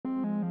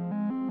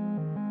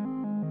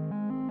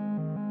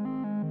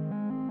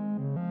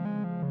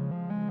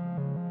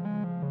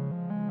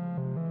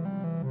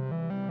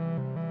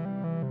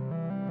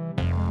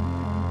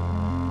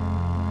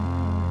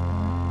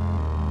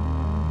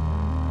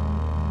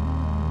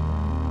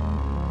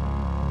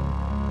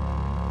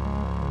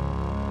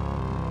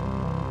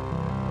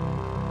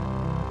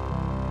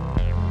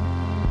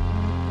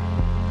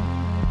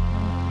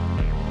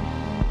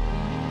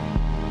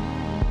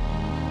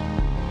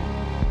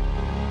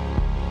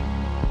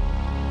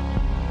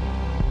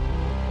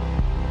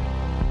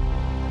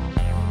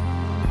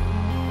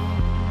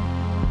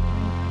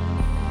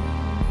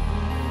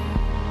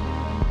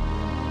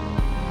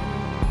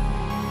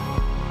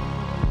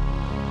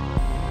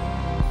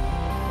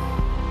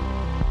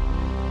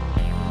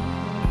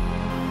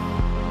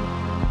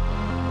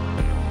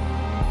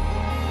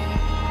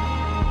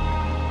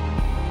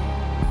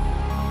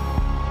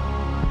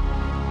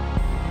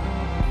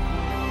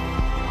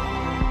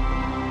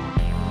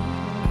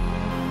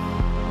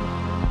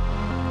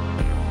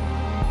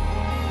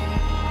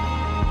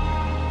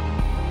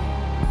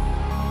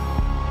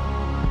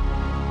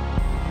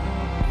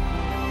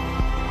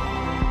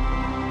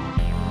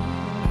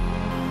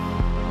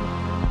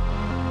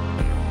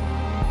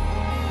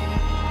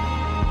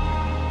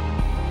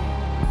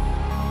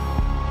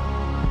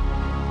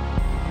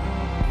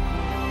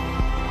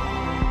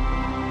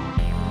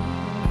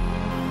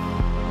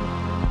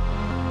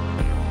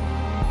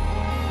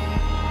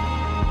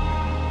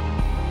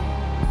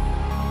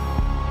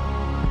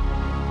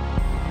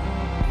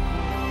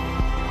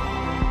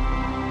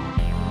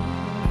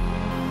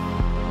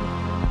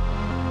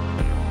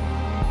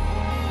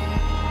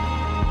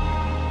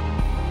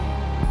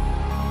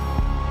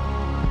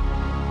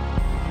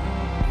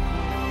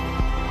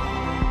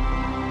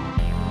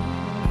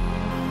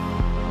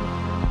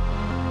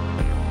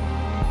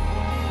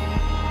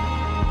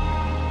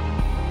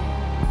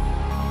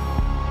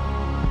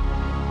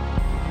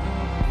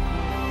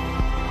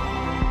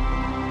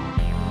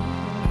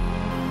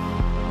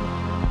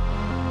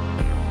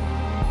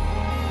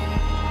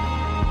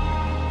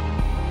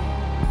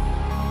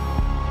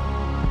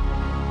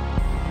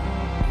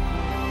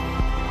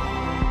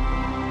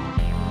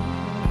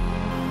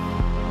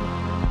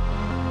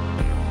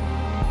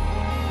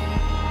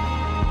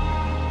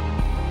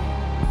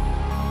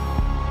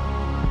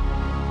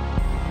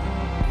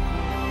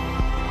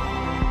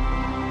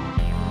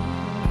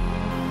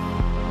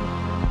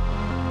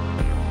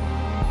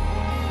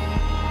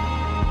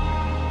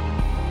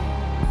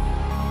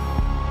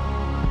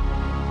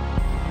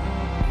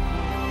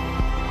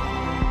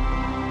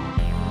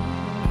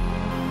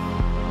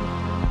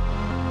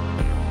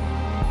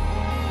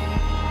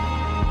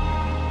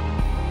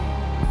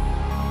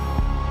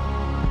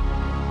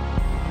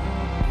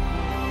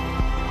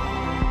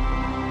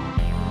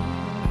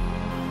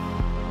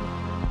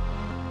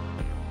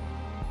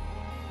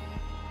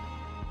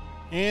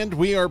And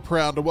we are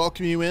proud to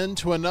welcome you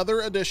into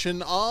another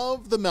edition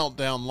of The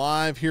Meltdown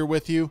Live, here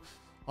with you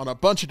on a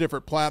bunch of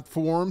different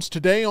platforms.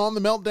 Today on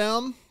The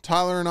Meltdown,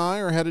 Tyler and I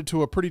are headed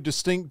to a pretty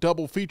distinct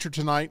double feature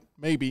tonight.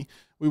 Maybe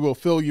we will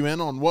fill you in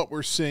on what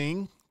we're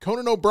seeing.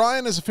 Conan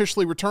O'Brien is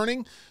officially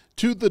returning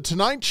to The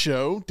Tonight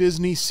Show.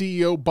 Disney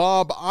CEO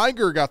Bob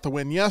Iger got the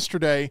win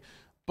yesterday,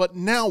 but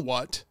now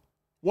what?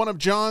 One of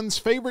John's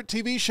favorite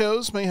TV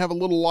shows may have a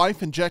little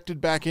life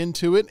injected back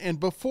into it, and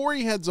before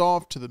he heads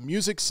off to the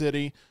Music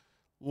City,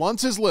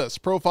 Luntz's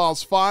List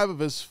profiles 5 of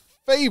his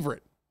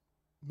favorite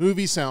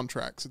movie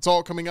soundtracks. It's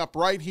all coming up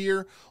right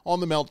here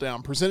on The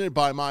Meltdown, presented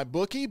by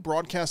MyBookie,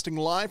 broadcasting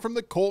live from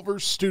the Culver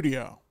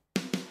studio.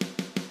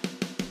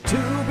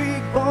 Two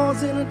big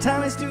boys in a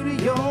tiny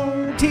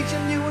studio,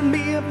 teaching you and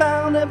me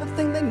about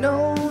everything they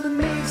know to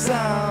make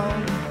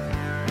sound.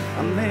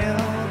 A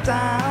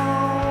meltdown,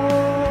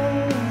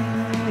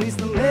 it's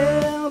the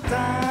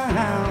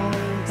meltdown,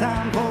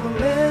 time for the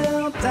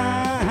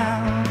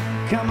meltdown,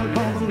 coming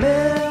for the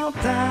meltdown,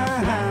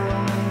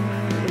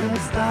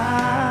 let's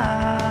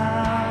start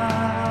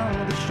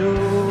the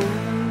show.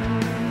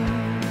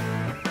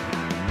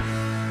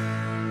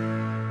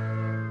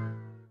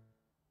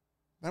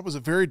 That was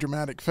a very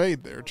dramatic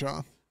fade there,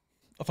 John.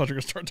 I thought you were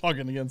going to start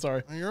talking again.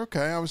 Sorry. You're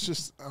okay. I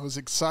was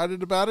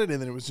excited about it,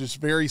 and then it was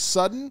just very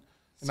sudden,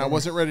 and I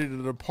wasn't ready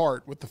to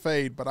depart with the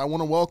fade. But I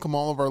want to welcome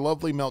all of our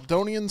lovely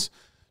Meltdonians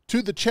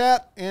to the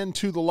chat and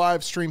to the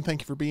live stream.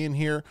 Thank you for being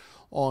here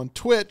on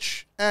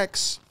Twitch,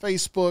 X,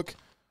 Facebook,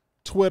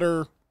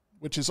 Twitter,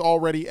 which is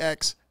already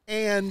X,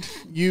 and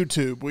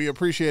YouTube. We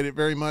appreciate it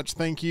very much.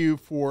 Thank you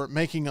for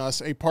making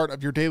us a part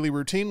of your daily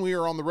routine. We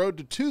are on the road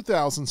to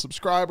 2,000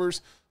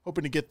 subscribers,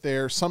 hoping to get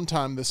there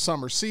sometime this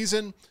summer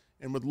season,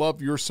 and would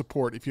love your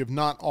support if you have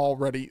not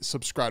already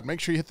subscribed. Make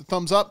sure you hit the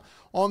thumbs up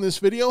on this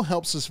video.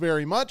 Helps us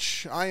very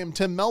much. I am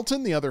Tim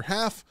Melton, the other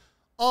half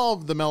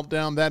of The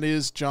Meltdown. That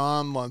is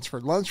John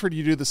Lunsford. Lunsford,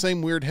 you do the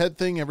same weird head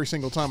thing every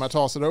single time I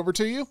toss it over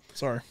to you.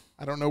 Sorry.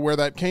 I don't know where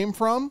that came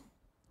from,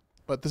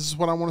 but this is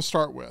what I want to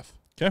start with.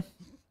 Okay.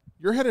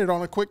 You're headed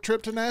on a quick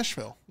trip to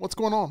Nashville. What's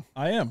going on?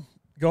 I am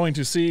going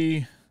to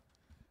see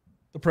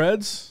the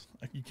Preds.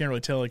 You can't really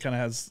tell. It kind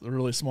of has a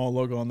really small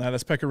logo on that.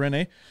 That's Pekka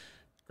Rinne.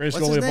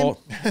 Greatest What's goalie his of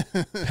all.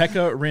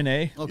 Pekka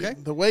Rinne. Okay.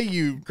 The way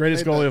you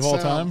Greatest made goalie that of all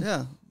sound, time.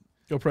 Yeah.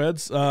 Go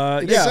Preds.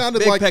 It Yeah. sounded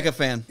Big like Pekka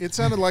fan. It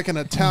sounded like an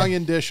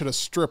Italian dish at a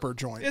stripper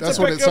joint. It's That's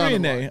a what it Pekka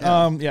sounded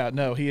Rinne. like. Yeah,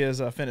 no, he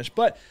is finished.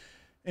 But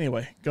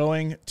anyway,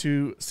 going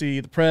to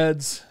see the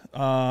Preds,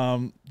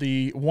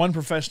 the one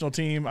professional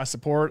team I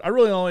support. I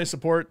really only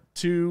support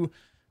 2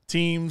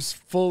 teams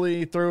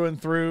fully through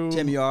and through.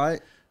 Tim, you all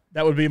right?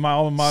 That would be my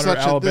alma mater,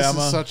 Alabama.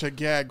 This is such a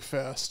gag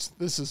fest.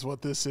 This is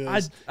what this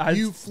is. I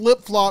you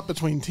flip-flop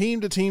between team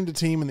to team to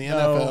team in the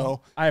NFL.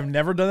 I have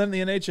never done it in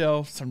the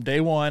NHL. From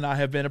day one, I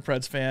have been a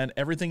Preds fan.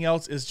 Everything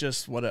else is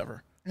just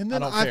whatever. And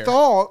then don't I care.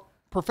 thought,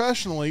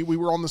 professionally, we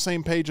were on the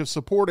same page of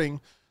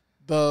supporting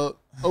the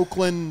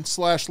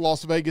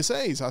Oakland/Las Vegas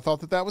A's. I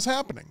thought that was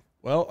happening.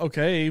 Well,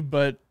 okay,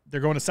 but they're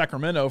going to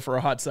Sacramento for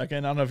a hot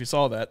second. I don't know if you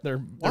saw that.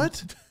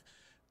 What?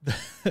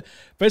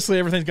 Basically,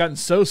 everything's gotten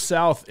so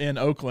south in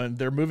Oakland,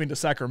 they're moving to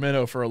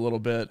Sacramento for a little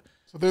bit.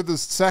 So they're the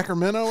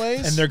Sacramento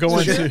A's? And they're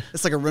going to...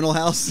 It's like a rental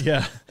house.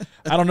 Yeah.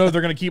 I don't know if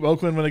they're going to keep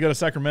Oakland when they go to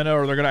Sacramento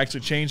or they're going to actually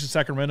change to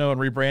Sacramento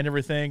and rebrand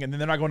everything. And then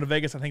they're not going to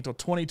Vegas, I think, till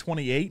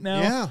 2028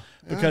 now. Yeah.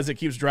 Because it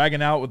keeps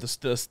dragging out with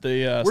the We're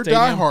stadium.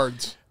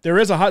 diehards. There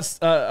is a hot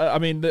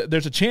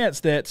there's a chance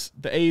that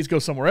the A's go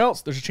somewhere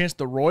else. There's a chance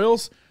the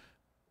Royals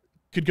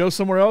could go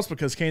somewhere else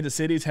because Kansas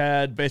City's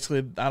had basically,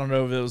 I don't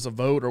know if it was a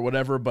vote or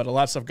whatever, but a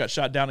lot of stuff got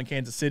shot down in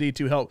Kansas City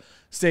to help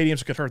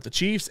stadiums. It could hurt the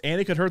Chiefs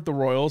and it could hurt the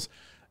Royals.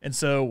 And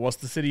so what's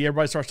the city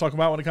everybody starts talking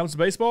about when it comes to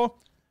baseball?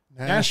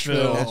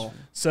 Nashville.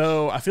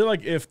 So I feel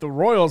like if the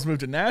Royals move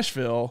to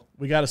Nashville,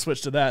 we got to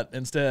switch to that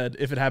instead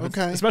if it happens,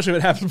 especially if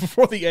it happens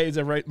before the A's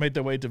ever made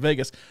their way to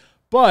Vegas.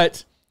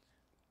 But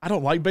I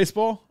don't like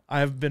baseball. I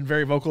have been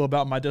very vocal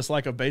about my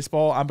dislike of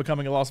baseball. I'm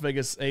becoming a Las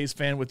Vegas A's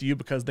fan with you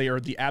because they are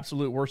the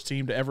absolute worst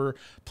team to ever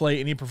play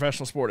any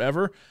professional sport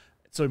ever.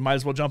 So you might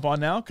as well jump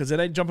on now because it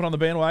ain't jumping on the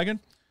bandwagon.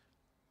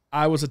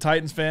 I was a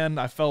Titans fan.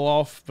 I fell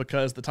off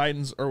because the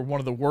Titans are one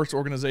of the worst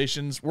run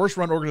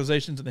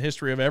organizations in the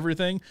history of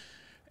everything.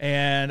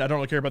 And I don't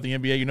really care about the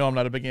NBA. You know I'm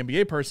not a big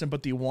NBA person,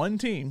 but the one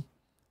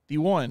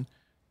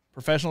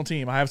professional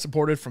team I have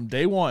supported from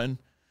day one,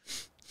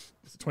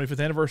 it's the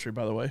 25th anniversary,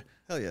 by the way.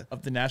 Hell yeah.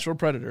 Of the Nashville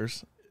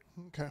Predators.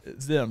 Okay.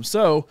 It's them.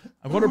 So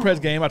I'm going to a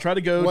Preds game. I try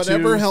to go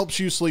Whatever helps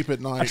you sleep at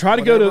night. I try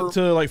to go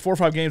to like 4 or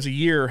 5 games a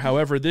year.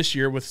 However, this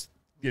year with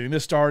getting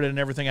this started and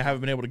everything, I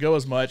haven't been able to go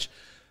as much.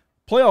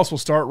 Playoffs will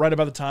start right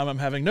about the time I'm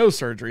having nose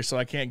surgery, so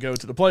I can't go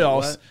to the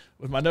playoffs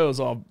with my nose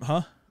all,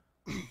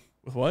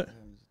 With what?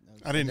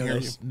 I didn't hear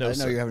you. I didn't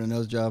know you're having a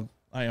nose job.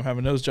 I am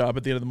having a nose job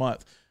at the end of the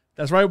month.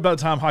 That's right about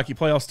the time hockey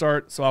playoffs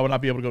start, so I would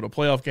not be able to go to a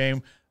playoff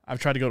game. I've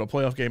tried to go to a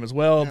playoff game as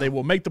well. Yeah. They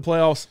will make the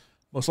playoffs.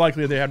 Most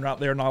likely they're not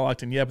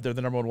locked in yet, but they're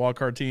the number 1 wild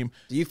card team.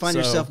 Do you find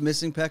yourself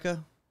missing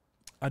Pekka?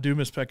 I do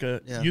miss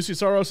Pekka. Yeah. UC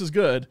Saros is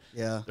good.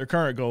 Yeah. Their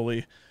current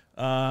goalie.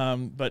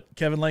 But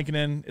Kevin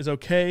Lankinen is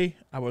okay.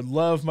 I would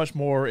love much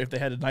more if they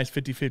had a nice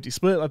 50-50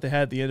 split like they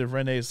had at the end of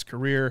Rene's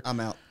career. I'm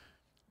out.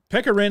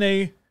 Pekka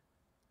Rinne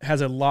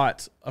has a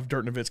lot of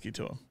Dirk Nowitzki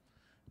to him.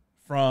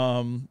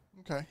 From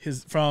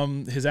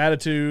his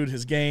attitude,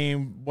 his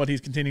game, what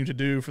he's continuing to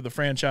do for the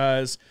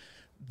franchise.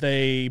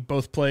 They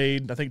both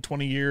played, I think,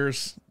 20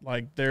 years.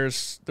 Like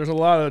there's a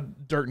lot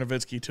of Dirk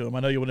Nowitzki to him. I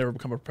know you will never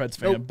become a Preds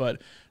fan,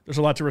 but there's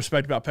a lot to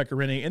respect about Pekka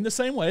Rinne in the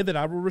same way that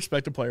I will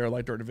respect a player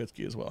like Dirk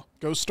Nowitzki as well.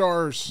 Go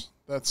Stars.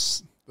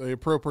 That's the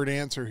appropriate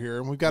answer here.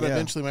 And we've got to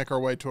eventually make our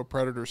way to a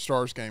Predators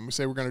Stars game. We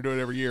say we're going to do it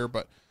every year,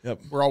 but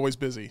we're always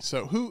busy.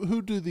 So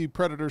who do the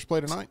Predators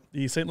play tonight?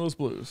 The St. Louis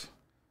Blues,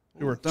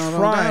 who are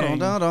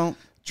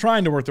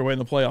trying to work their way in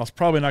the playoffs.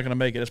 Probably not going to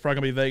make it. It's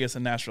probably going to be Vegas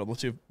and Nashville, the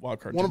two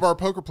wildcard teams. One of our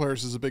poker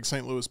players is a big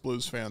St. Louis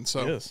Blues fan,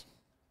 so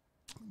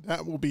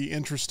that will be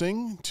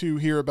interesting to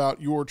hear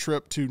about your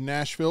trip to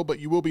Nashville, but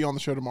you will be on the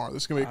show tomorrow.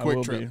 This is going to be a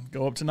quick trip.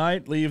 Go up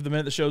tonight, leave the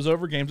minute the show's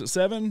over, game's at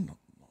 7,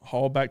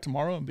 haul back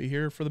tomorrow, and be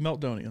here for the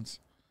Meltdownians.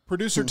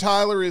 Producer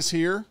Tyler is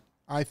here.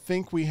 I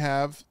think we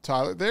have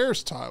Tyler.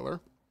 There's Tyler.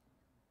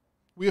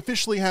 We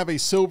officially have a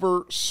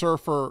Silver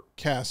Surfer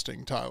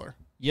casting, Tyler.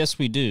 Yes,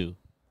 we do.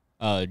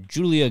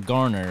 Julia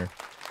Garner,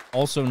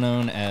 also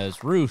known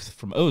as Ruth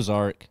from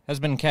Ozark, has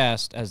been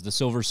cast as the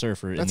Silver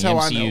Surfer in the MCU. That's how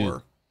I know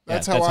her.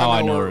 That's how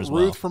I know her as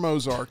well. Ruth from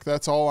Ozark.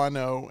 That's all I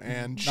know.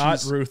 And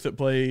not Ruth that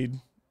played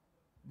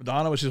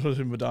Madonna, which is supposed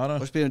to be Madonna.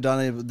 What's being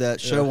Madonna?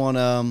 That show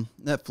on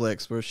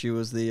Netflix where she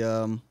was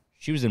the.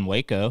 She was in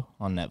Waco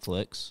on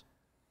Netflix.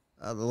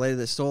 The lady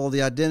that stole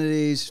the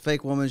identities,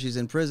 fake woman. She's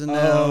in prison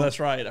now. Oh, that's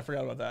right. I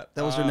forgot about that.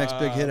 That was her next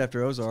big hit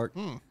after Ozark.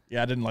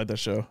 Yeah, I didn't like that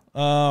show.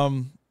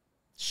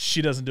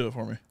 She doesn't do it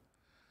for me.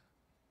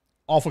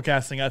 Awful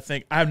casting, I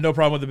think. I have no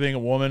problem with it being a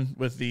woman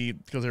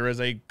because there is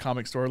a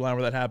comic storyline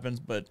where that happens,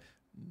 but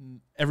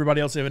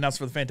everybody else they've announced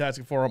for the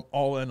Fantastic Four, I'm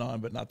all in on,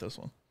 but not this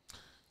one.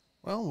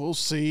 Well, we'll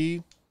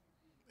see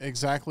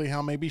exactly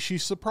how maybe she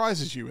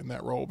surprises you in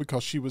that role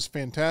because she was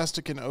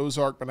fantastic in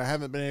Ozark, but I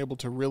haven't been able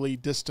to really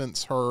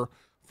distance her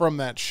from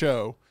that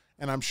show.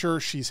 And I'm sure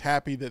she's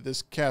happy that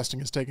this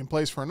casting has taken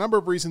place for a number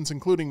of reasons,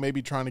 including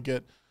maybe trying to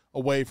get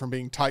away from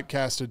being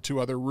typecasted to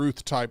other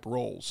Ruth-type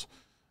roles.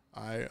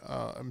 I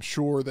am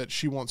sure that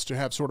she wants to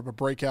have sort of a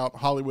breakout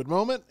Hollywood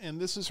moment, and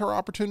this is her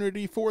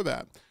opportunity for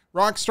that.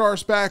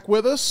 Rockstar's back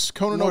with us.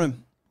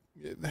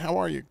 How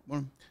are you?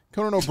 Morning.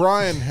 Conan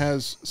O'Brien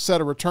has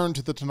set a return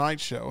to The Tonight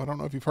Show. I don't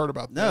know if you've heard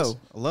about this. No,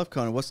 I love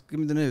Conan. Give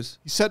me the news.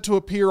 He's set to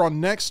appear on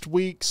next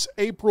week's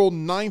April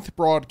 9th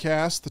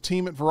broadcast. The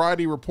team at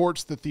Variety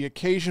reports that the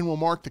occasion will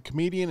mark the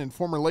comedian and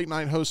former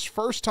late-night host's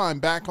first time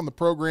back on the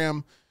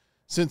program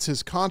since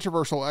his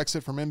controversial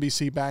exit from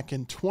NBC back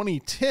in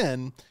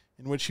 2010,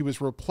 in which he was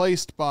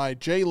replaced by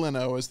Jay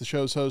Leno as the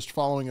show's host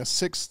following a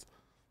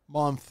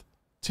 6-month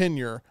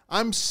tenure.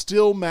 I'm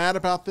still mad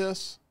about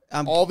this.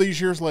 All these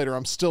years later,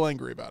 I'm still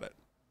angry about it.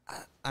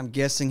 I'm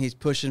guessing he's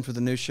pushing for the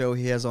new show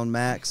he has on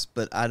Max,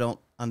 but I don't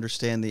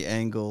understand the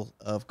angle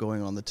of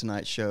going on The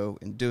Tonight Show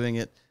and doing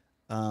it.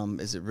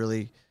 Is it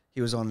really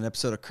he was on an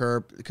episode of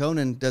Curb?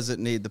 Conan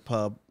doesn't need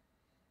the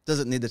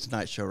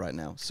Tonight Show right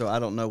now, so I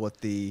don't know what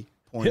the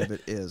point of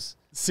it is.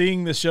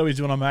 Seeing this show he's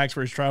doing on Max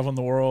where he's traveling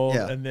the world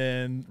and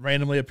then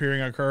randomly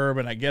appearing on Curb,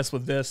 and I guess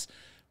with this,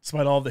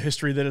 despite all the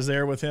history that is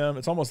there with him,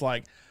 it's almost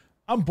like,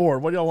 I'm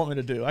bored. What do y'all want me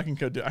to do? I can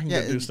go do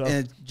stuff.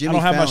 I don't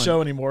have my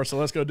show anymore, so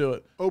let's go do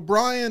it.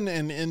 O'Brien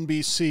and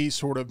NBC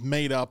sort of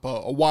made up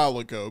a while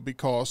ago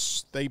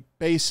because they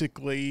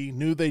basically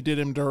knew they did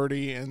him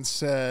dirty and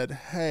said,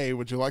 hey,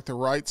 would you like the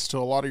rights to a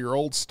lot of your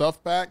old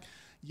stuff back?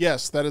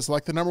 Yes, that is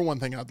like the number one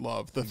thing I'd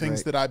love. The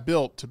things that I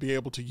built to be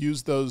able to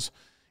use those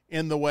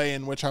in the way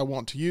in which I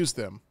want to use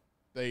them.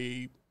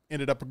 They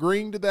ended up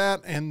agreeing to that,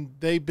 and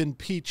they've been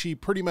peachy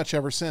pretty much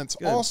ever since.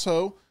 Good.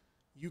 Also,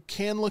 you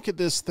can look at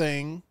this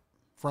thing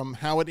from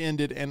how it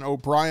ended, and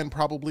O'Brien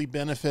probably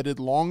benefited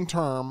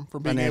long-term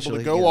from being able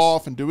to go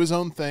off and do his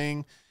own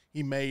thing.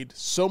 He made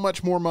so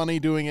much more money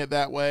doing it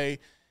that way.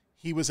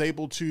 He was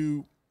able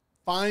to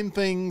find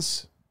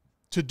things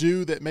to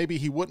do that maybe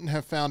he wouldn't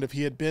have found if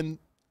he had been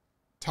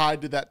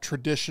tied to that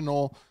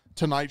traditional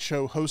Tonight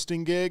Show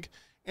hosting gig.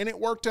 And it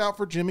worked out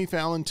for Jimmy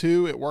Fallon,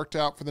 too. It worked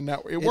out for the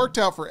network. It worked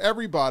out for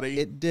everybody.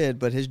 It did,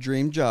 but his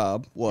dream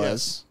job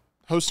was...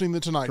 hosting the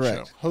Tonight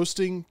Show.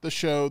 Hosting the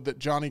show that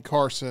Johnny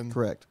Carson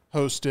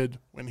hosted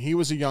when he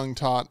was a young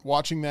tot,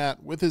 watching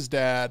that with his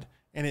dad,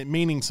 and it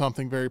meaning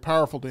something very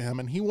powerful to him.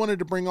 And he wanted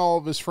to bring all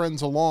of his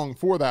friends along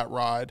for that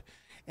ride.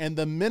 And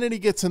the minute he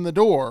gets in the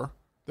door,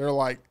 they're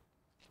like,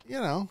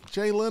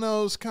 Jay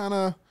Leno's kind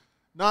of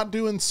not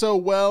doing so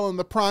well in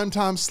the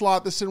primetime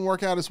slot. This didn't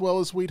work out as well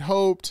as we'd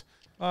hoped.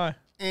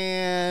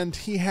 And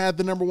he had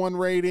the number one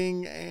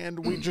rating, and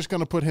we're just going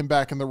to put him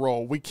back in the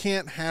role. We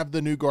can't have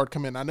the new guard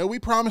come in. I know we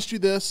promised you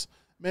this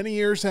many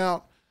years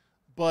out,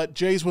 but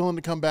Jay's willing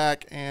to come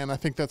back, and I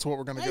think that's what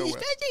we're going to go with.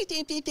 I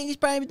think it's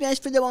probably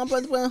best for the one.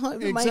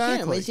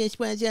 Exactly.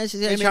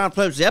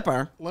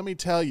 Let me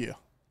tell you,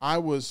 I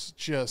was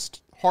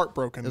just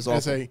heartbroken as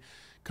a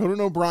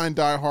Conan O'Brien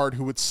diehard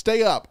who would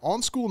stay up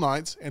on school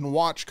nights and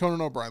watch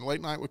Conan O'Brien,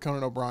 late night with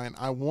Conan O'Brien.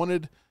 I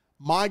wanted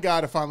my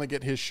guy to finally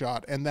get his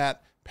shot. And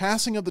that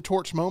passing of the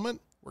torch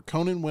moment where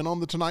Conan went on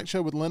the Tonight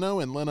Show with Leno,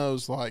 and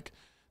Leno's like,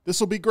 this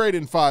will be great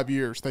in 5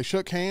 years. They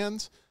shook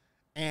hands,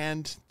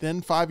 and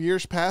then 5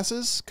 years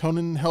passes.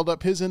 Conan held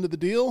up his end of the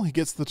deal. He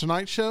gets the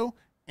Tonight Show,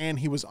 and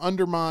he was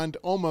undermined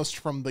almost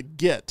from the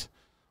get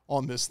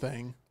on this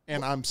thing.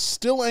 And I'm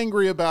still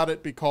angry about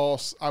it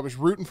because I was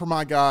rooting for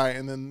my guy,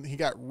 and then he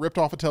got ripped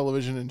off of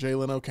television, and Jay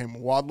Leno came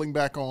waddling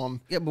back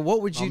on. Yeah, but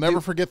what would you I'll never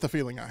forget the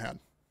feeling I had.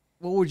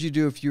 What would you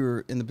do if you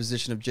were in the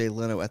position of Jay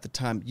Leno at the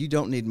time? You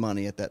don't need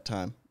money at that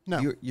time.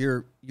 No.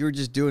 You're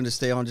just doing to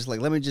stay on, just like,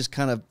 let me just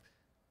kind of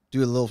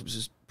do a little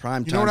just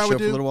prime You know time what I show would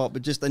for a do? little while,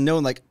 but just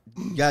knowing, like,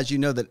 guys, you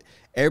know that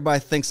everybody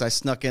thinks I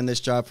took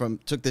this job from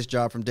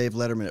Dave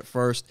Letterman at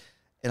first,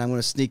 and I'm going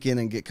to sneak in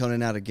and get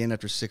Conan out again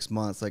after 6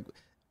 months. Like,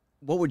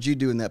 what would you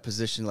do in that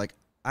position? Like,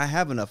 I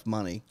have enough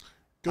money.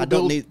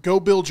 Go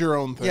build your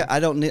own thing. Yeah, I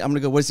don't need. I'm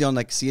gonna go. What's he on,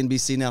 like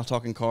CNBC now,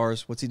 talking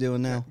cars? What's he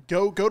doing now?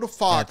 Go to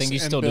Fox. I think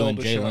he's and still build doing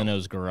a Jay show.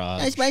 Leno's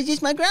garage. It's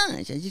just my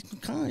garage. I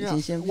just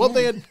cars. Yeah. Well,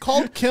 they had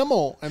called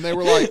Kimmel, and they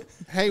were like,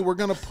 hey, we're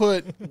going to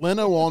put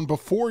Leno on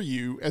before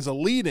you as a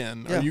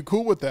lead-in. Yeah. Are you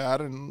cool with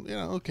that? And,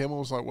 Kimmel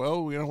was like,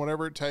 well,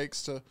 whatever it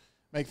takes to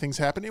make things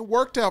happen. It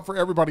worked out for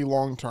everybody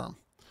long-term.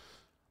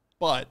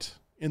 But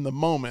in the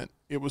moment,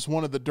 it was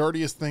one of the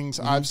dirtiest things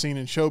I've seen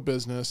in show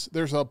business.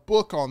 There's a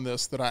book on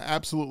this that I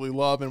absolutely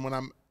love, and when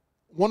I'm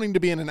wanting to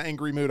be in an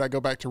angry mood, I go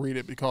back to read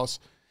it because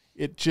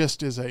it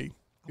just is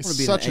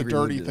it's such a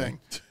dirty thing.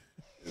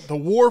 The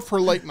War for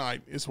Late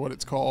Night is what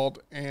it's called,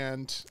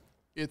 and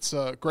it's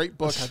a great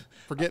book. I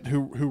forget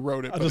who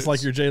wrote it. I just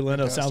like your Jay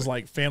Leno. fantastic. Sounds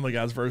like Family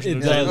Guy's version. It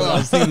of Jay does. Leno. I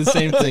was thinking the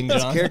same thing,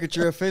 John.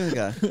 Caricature of Family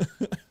Guy.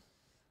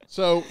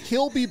 So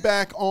he'll be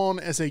back on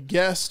as a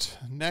guest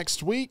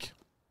next week.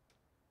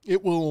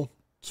 It will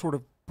sort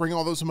of bring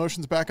all those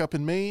emotions back up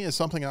in me as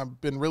something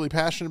I've been really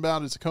passionate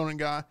about as a Conan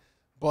guy.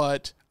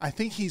 But I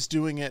think he's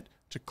doing it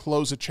to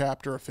close a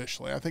chapter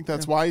officially. I think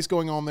that's why he's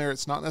going on there.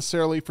 It's not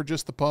necessarily for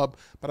just the pub,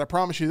 but I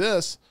promise you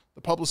this,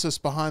 the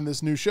publicist behind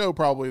this new show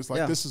probably is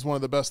like, this is one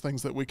of the best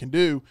things that we can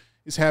do,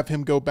 is have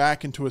him go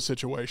back into a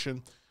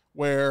situation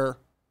where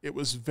it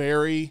was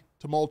very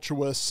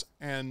tumultuous,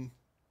 and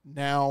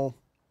now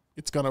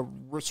it's going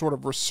to sort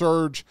of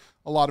resurge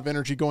a lot of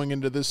energy going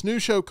into this new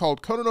show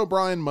called Conan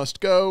O'Brien Must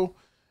Go,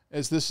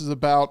 as this is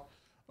about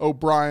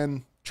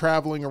O'Brien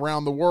traveling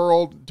around the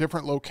world,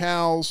 different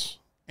locales,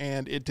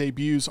 and it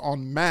debuts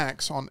on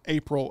Max on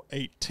April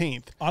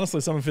 18th.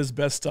 Honestly, some of his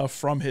best stuff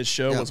from his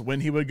show was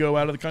when he would go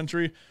out of the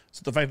country.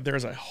 So the fact that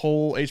there's a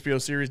whole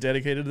HBO series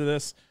dedicated to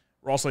this,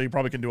 also he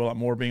probably can do a lot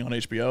more being on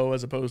HBO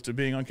as opposed to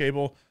being on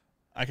cable.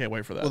 I can't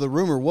wait for that. Well, the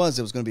rumor was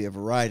it was going to be a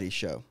variety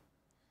show,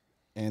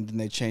 and then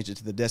they changed it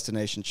to the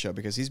destination show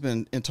because he's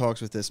been in talks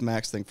with this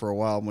Max thing for a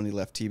while when he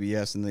left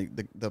TBS,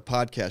 and the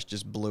podcast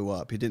just blew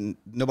up.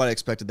 Nobody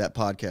expected that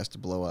podcast to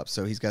blow up,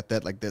 so he's got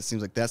that. Like, that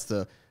seems like that's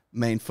the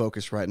main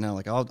focus right now.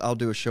 Like, I'll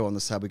do a show on the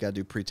side. We got to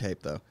do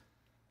pre-tape though.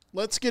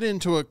 Let's get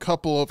into a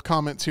couple of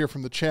comments here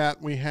from the chat.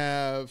 We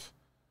have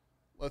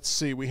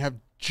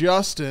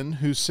Justin,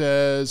 who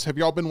says, have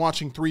y'all been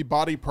watching 3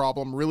 Body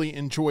Problem? Really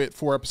enjoy it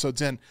 4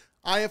 episodes in.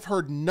 I have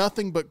heard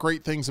nothing but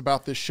great things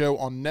about this show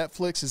on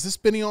Netflix. Is this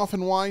Benioff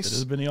and Weiss? It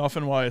is Benioff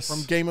and Weiss.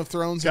 From Game of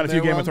Thrones. It's got a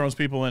few Game of Thrones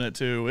people in it,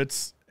 too.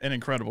 It's an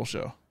incredible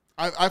show.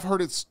 I've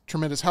heard it's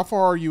tremendous. How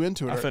far are you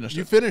into it? I finished it.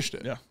 You finished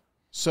it? Yeah.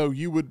 So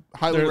you would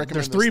highly recommend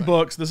There's this 3 thing.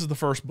 books. This is the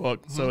first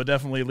book, so it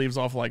definitely leaves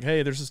off like,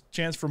 hey, there's a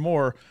chance for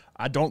more.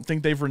 I don't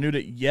think they've renewed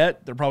it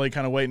yet. They're probably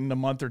kind of waiting a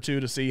month or 2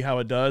 to see how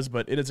it does,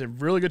 but it is a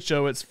really good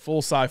show. It's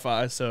full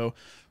sci-fi, so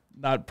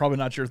probably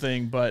not your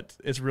thing, but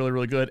it's really,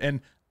 really good. And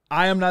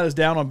I am not as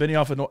down on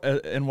Benioff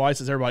and Weiss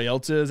as everybody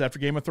else is after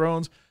Game of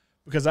Thrones,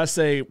 because I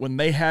say when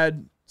they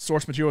had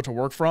source material to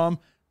work from,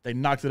 they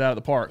knocked it out of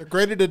the park. They're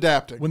great at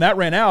adapting. When that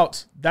ran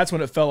out, that's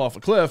when it fell off a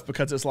cliff,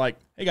 because it's like,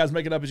 hey guys,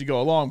 make it up as you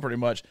go along pretty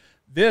much.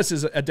 This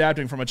is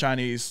adapting from a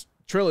Chinese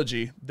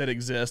trilogy that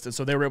exists, and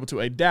so they were able to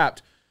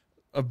adapt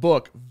a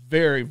book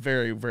very,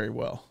 very, very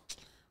well.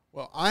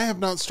 Well, I have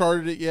not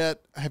started it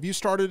yet. Have you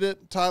started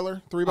it,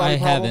 Tyler? 3 Body I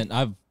Problem?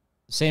 haven't.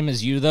 Same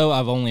as you though.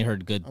 I've only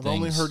heard good things. I've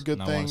only heard good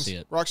and I wanna things. see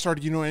it. Rockstar,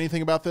 do you know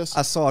anything about this?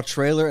 I saw a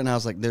trailer and I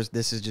was like,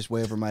 this is just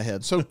way over my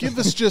head. So give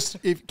us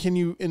can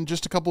you, in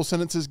just a couple of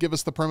sentences, give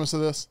us the premise of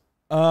this?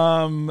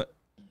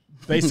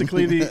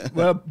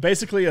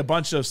 Basically a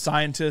bunch of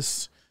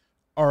scientists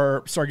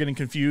start getting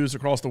confused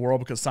across the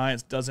world because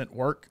science doesn't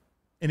work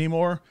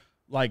anymore.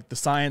 Like the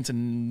science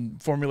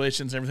and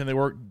formulations and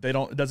everything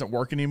it doesn't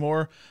work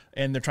anymore.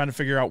 And they're trying to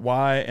figure out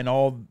why. And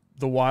all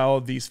the while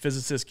these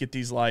physicists get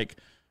these like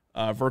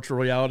virtual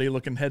reality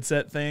looking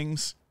headset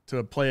things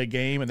to play a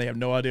game, and they have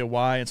no idea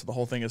why. And so the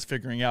whole thing is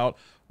figuring out,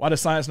 why does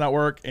science not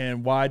work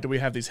and why do we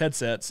have these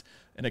headsets?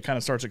 And it kind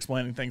of starts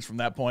explaining things from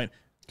that point.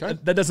 Okay.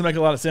 That doesn't make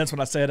a lot of sense when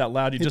I say it out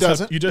loud. You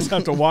doesn't. you just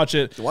have to watch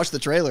it Watch the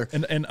trailer.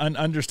 and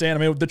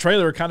understand. I mean, the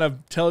trailer kind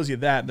of tells you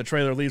that, and the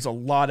trailer leaves a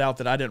lot out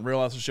that I didn't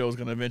realize the show was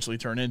going to eventually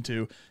turn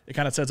into. It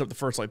kind of sets up the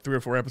first like 3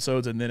 or 4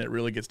 episodes, and then it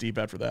really gets deep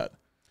after that.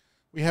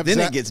 We have Then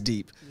Zach, it gets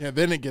deep. Yeah,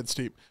 then it gets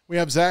deep. We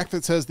have Zach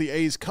that says the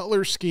A's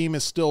color scheme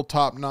is still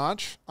top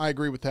notch. I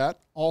agree with that.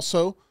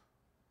 Also,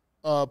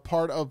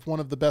 part of one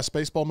of the best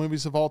baseball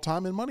movies of all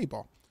time in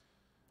Moneyball.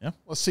 Yeah.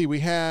 Let's see. We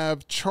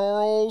have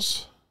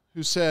Charles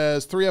who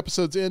says 3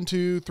 episodes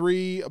into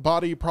 3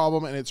 body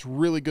problem, and it's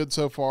really good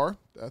so far.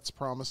 That's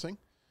promising.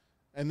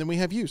 And then we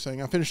have you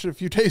saying I finished it a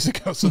few days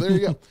ago. So there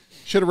you go.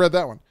 Should have read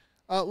that one.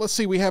 Let's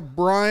see. We have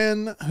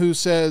Brian who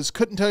says,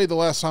 couldn't tell you the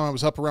last time I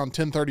was up around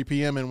 10:30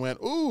 p.m. and went,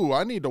 ooh,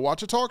 I need to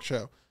watch a talk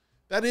show.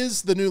 That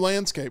is the new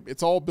landscape.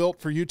 It's all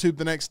built for YouTube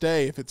the next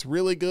day. If it's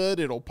really good,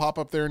 it'll pop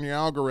up there in your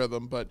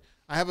algorithm. But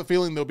I have a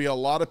feeling there'll be a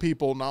lot of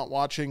people not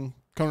watching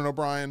Conan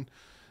O'Brien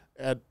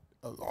at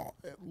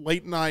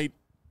late night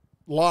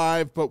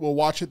live, but we'll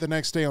watch it the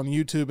next day on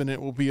YouTube, and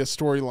it will be a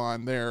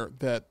storyline there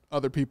that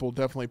other people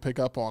definitely pick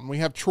up on. We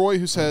have Troy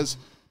who says,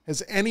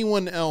 has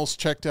anyone else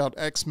checked out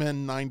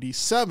X-Men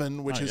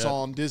 97, which is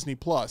on Disney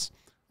Plus?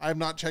 I have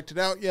not checked it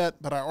out yet,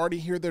 but I already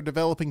hear they're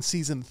developing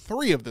season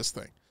 3 of this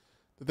thing.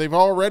 That they've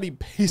already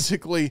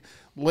basically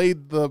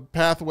laid the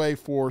pathway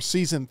for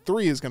season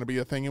 3 is going to be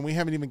a thing, and we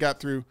haven't even got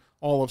through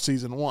all of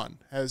season 1.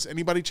 Has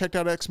anybody checked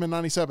out X-Men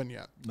 97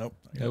 yet? Nope.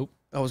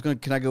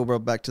 Can I go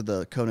back to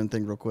the Conan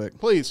thing real quick?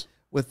 Please.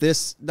 With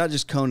this, not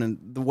just Conan,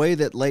 the way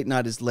that late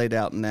night is laid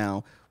out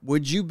now,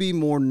 would you be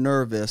more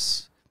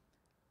nervous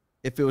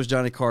if it was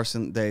Johnny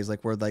Carson days,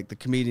 like where like the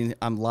comedian,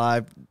 I'm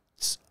live,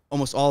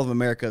 almost all of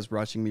America is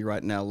watching me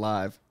right now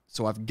live,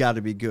 so I've got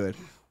to be good?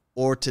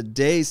 Or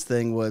today's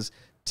thing was,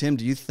 Tim,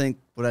 do you think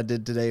what I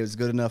did today was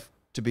good enough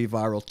to be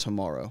viral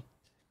tomorrow?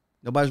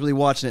 Nobody's really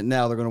watching it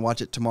now. They're going to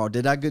watch it tomorrow.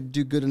 Did I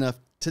do good enough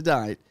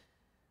tonight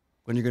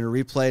when you're going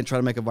to replay and try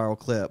to make a viral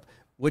clip?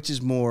 Which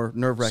is more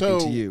nerve-wracking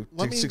to you?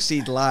 To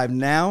succeed live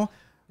now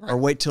or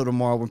wait till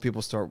tomorrow when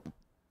people start?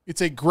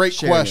 It's a great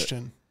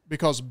question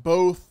because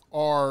both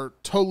are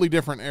totally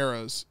different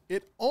eras.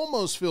 It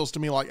almost feels to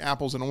me like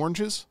apples and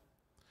oranges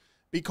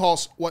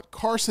because what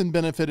Carson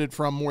benefited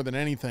from more than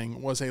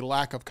anything was a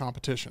lack of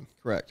competition.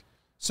 Correct.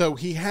 So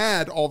he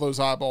had all those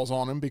eyeballs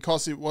on him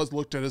because it was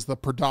looked at as the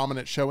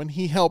predominant show, and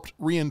he helped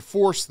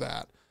reinforce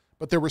that.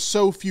 But there were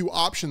so few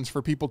options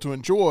for people to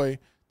enjoy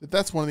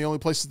that's one of the only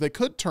places they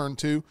could turn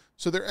to,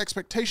 so their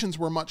expectations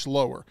were much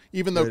lower,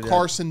 even though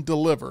Carson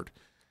delivered.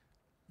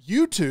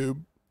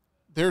 YouTube,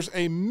 there's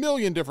a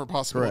million different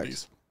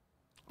possibilities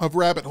of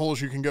rabbit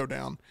holes you can go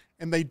down,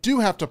 and they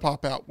do have to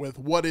pop out with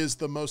what is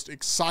the most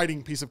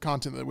exciting piece of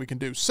content that we can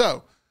do.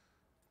 So,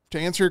 to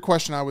answer your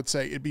question, I would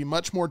say it'd be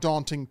much more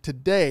daunting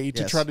today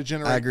to try to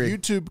generate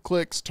YouTube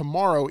clicks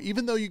tomorrow,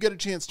 even though you get a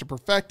chance to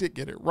perfect it,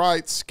 get it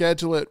right,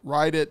 schedule it,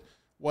 write it,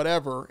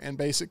 whatever, and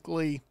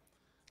basically...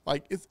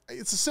 Like,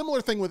 it's a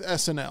similar thing with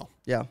SNL.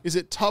 Yeah. Is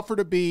it tougher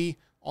to be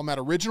on that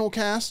original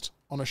cast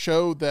on a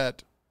show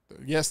that,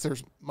 yes,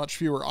 there's much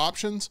fewer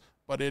options,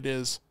 but it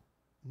is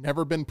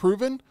never been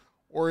proven?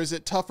 Or is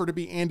it tougher to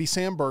be Andy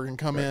Samberg and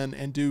come in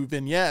and do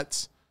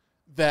vignettes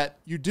that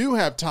you do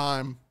have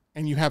time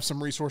and you have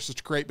some resources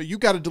to create, but you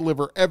got to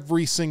deliver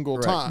every single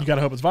time. You got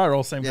to hope it's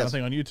viral. Same kind of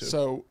thing on YouTube.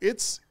 So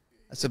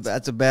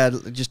that's a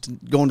bad, just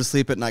going to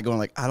sleep at night going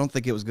like, I don't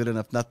think it was good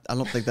enough. I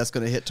don't think that's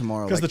going to hit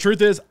tomorrow. Because the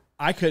truth is,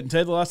 I couldn't tell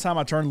you the last time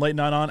I turned late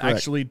night on,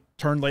 actually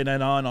turned late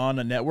night on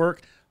a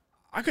network.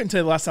 I couldn't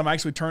tell you the last time I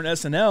actually turned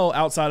SNL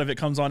outside of it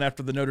comes on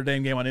after the Notre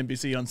Dame game on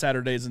NBC on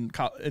Saturdays in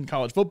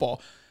college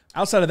football.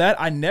 Outside of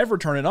that, I never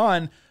turn it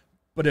on.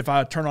 But if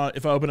I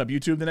open up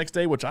YouTube the next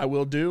day, which I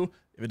will do,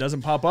 if it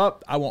doesn't pop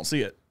up, I won't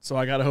see it. So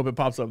I got to hope it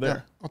pops up there.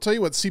 Yeah. I'll tell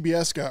you what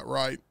CBS got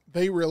right.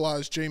 They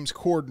realized James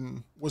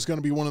Corden was going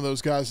to be one of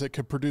those guys that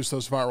could produce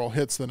those viral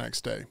hits the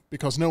next day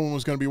because no one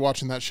was going to be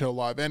watching that show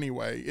live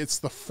anyway. It's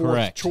the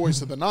fourth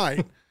choice of the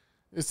night.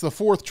 It's the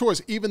fourth choice.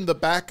 Even the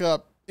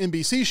backup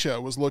NBC show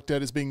was looked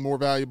at as being more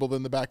valuable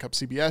than the backup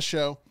CBS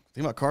show.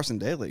 Think about Carson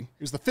Daly.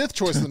 It was the 5th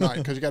choice of the night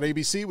because you got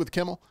ABC with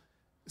Kimmel.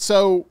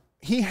 So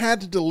he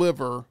had to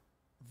deliver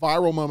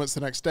viral moments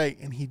the next day,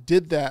 and he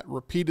did that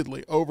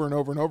repeatedly over and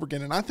over and over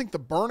again. And I think the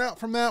burnout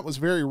from that was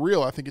very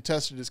real. I think it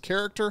tested his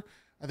character.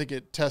 I think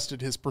it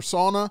tested his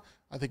persona.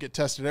 I think it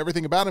tested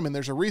everything about him. And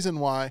there's a reason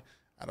why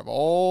out of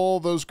all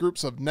those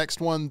groups of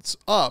next ones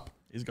up,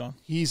 he's gone.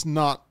 He's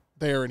not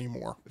there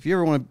anymore. If you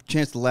ever want a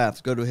chance to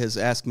laugh, go to his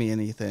Ask Me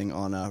Anything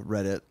on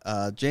Reddit.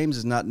 James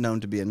is not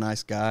known to be a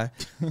nice guy,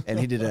 and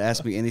he did an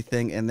Ask Me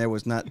Anything, and there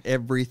was not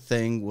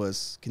everything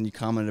was, can you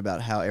comment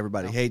about how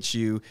everybody hates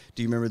you?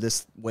 Do you remember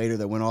this waiter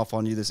that went off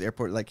on you, this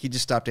airport? Like, he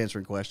just stopped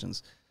answering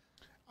questions.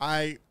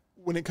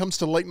 When it comes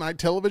to late night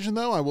television,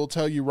 though, I will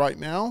tell you right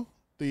now,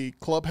 the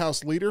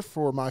Clubhouse leader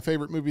for my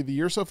favorite movie of the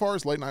year so far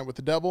is Late Night with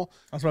the Devil.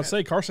 I was about to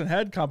say, Carson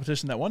had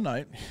competition that one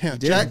night. Yeah,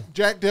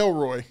 Jack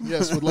Delroy,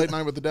 yes, with Late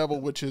Night with the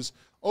Devil, which is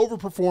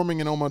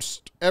overperforming in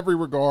almost every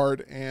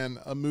regard, and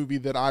a movie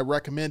that I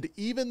recommend,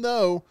 even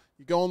though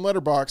you go on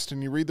Letterboxd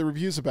and you read the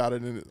reviews about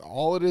it, and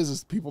all it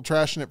is people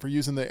trashing it for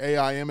using the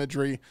AI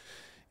imagery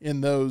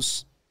in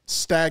those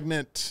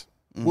stagnant,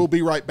 we'll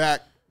be right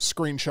back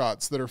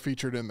screenshots that are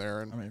featured in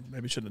there. And I mean,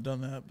 maybe shouldn't have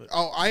done that, but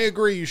I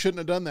agree, you shouldn't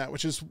have done that,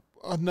 which is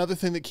another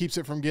thing that keeps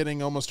it from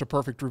getting almost a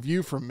perfect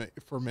review for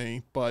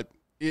me. But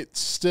it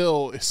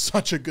still is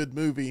such a good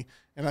movie,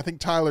 and I think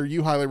Tyler,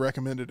 you highly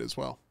recommend it as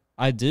well.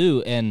 I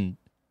do, and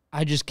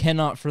I just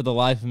cannot for the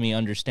life of me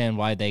understand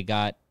why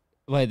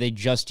they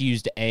just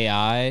used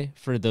AI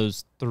for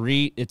those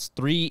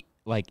three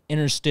like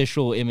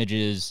interstitial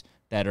images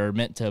that are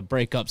meant to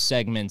break up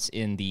segments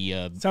in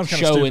the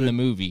show in the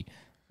movie.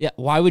 Yeah,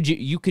 why would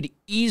you could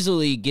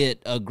easily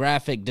get a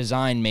graphic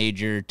design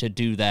major to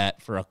do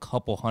that for a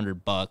couple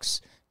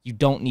 $100. You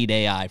don't need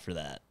AI for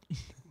that.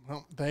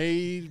 Well,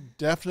 they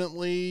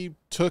definitely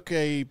took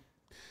a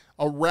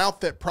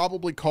route that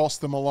probably cost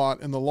them a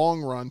lot in the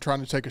long run,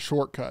 trying to take a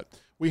shortcut.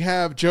 We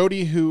have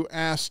Jody who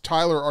asked,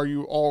 Tyler, are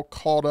you all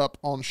caught up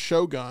on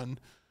Shogun?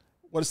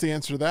 What is the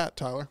answer to that,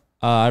 Tyler?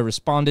 I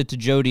responded to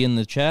Jody in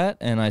the chat,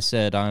 and I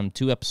said, I'm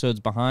 2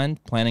 episodes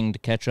behind, planning to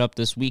catch up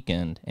this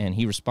weekend. And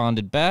he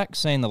responded back,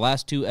 saying the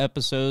last 2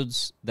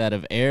 episodes that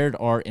have aired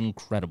are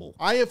incredible.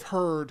 I have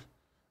heard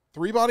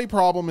Three Body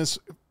Problem is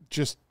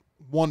just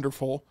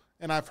wonderful,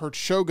 and I've heard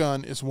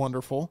Shogun is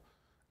wonderful.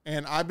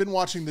 And I've been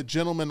watching The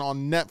Gentleman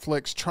on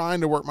Netflix,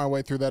 trying to work my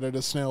way through that at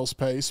a snail's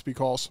pace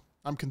because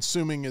I'm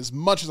consuming as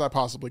much as I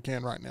possibly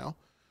can right now.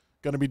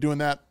 Going to be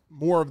doing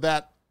more of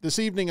that this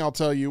evening. I'll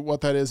tell you what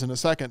that is in a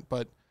second,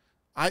 but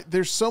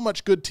there's so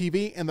much good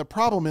TV, and the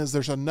problem is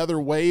there's another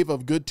wave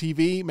of good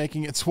TV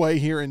making its way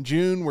here in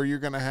June where you're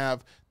going to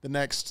have the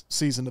next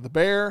season of The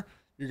Bear.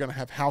 You're going to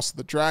have House of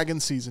the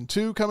Dragon Season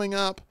 2 coming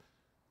up.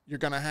 You're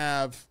going to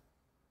have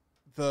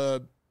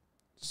the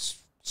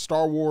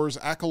Star Wars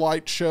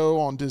Acolyte show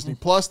on Disney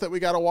Plus that we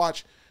got to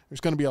watch.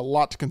 There's going to be a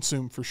lot to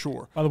consume for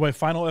sure. By the way,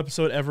 final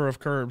episode ever of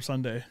Curb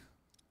Sunday.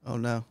 Oh,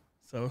 no.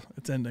 So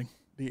it's ending.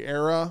 The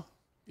era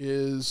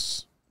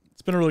is...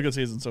 It's been a really good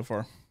season so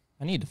far.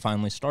 I need to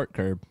finally start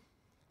Curb.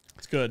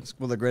 It's good. It's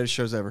one of the greatest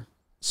shows ever.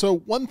 So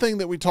one thing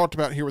that we talked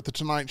about here with the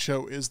Tonight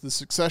Show is the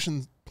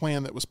succession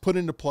plan that was put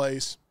into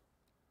place,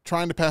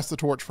 trying to pass the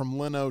torch from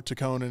Leno to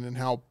Conan, and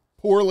how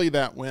poorly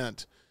that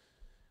went.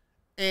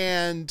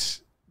 And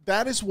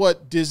that is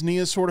what Disney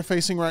is sort of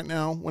facing right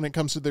now when it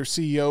comes to their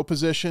CEO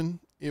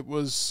position. It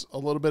was a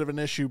little bit of an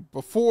issue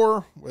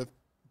before with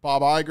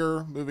Bob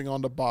Iger moving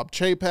on to Bob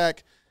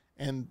Chapek,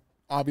 and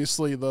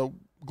obviously the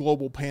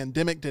global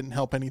pandemic didn't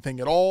help anything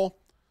at all.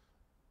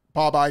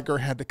 Bob Iger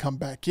had to come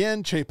back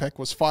in. Chapek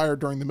was fired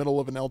during the middle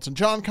of an Elton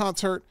John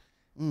concert,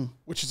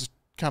 which is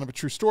kind of a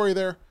true story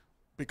there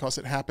because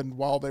it happened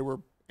while they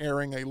were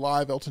airing a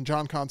live Elton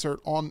John concert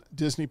on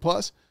Disney+.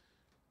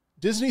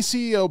 Disney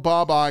CEO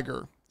Bob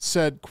Iger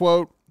said,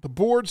 quote, "The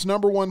board's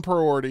number one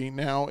priority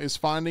now is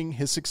finding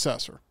his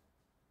successor."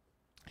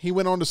 He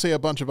went on to say a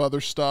bunch of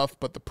other stuff,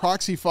 but the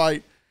proxy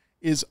fight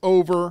is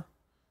over.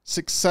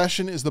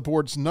 Succession is the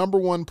board's number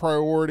one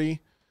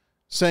priority,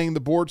 saying the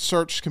board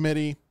search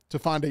committee to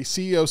find a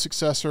CEO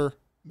successor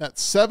met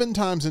 7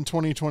 times in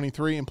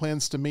 2023 and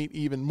plans to meet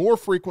even more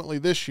frequently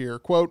this year.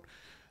 Quote,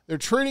 "They're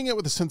treating it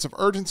with a sense of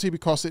urgency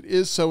because it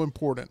is so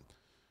important.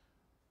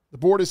 The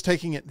board is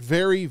taking it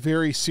very,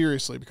 very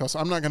seriously because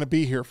I'm not going to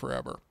be here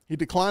forever." He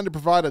declined to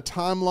provide a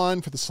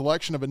timeline for the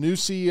selection of a new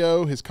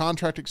CEO. His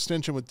contract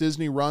extension with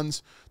Disney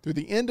runs through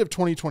the end of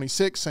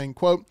 2026, saying,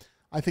 quote,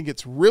 "I think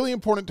it's really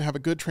important to have a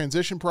good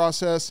transition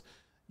process.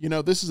 You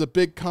know, this is a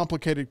big,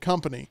 complicated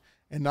company.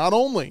 And not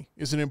only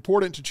is it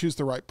important to choose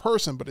the right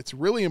person, but it's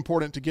really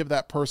important to give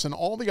that person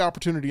all the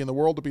opportunity in the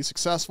world to be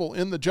successful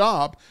in the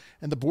job.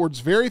 And the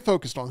board's very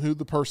focused on who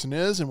the person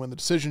is and when the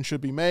decision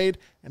should be made,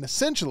 and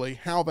essentially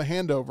how the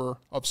handover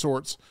of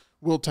sorts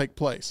will take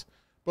place."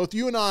 Both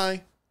you and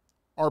I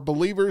are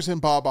believers in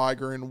Bob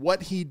Iger and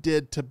what he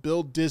did to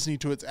build Disney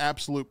to its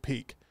absolute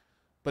peak.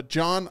 But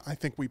John, I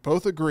think we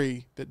both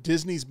agree that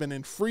Disney's been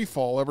in free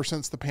fall ever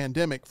since the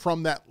pandemic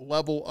from that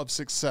level of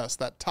success,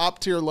 that top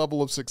tier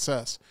level of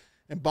success.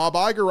 And Bob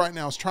Iger right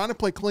now is trying to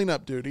play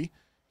cleanup duty.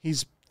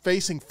 He's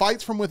facing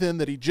fights from within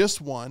that he just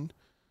won.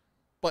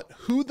 But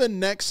who the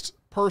next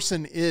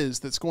person is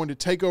that's going to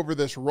take over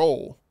this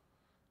role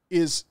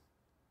is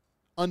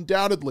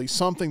undoubtedly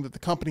something that the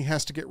company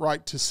has to get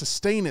right to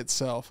sustain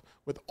itself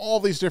with all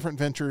these different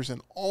ventures and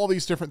all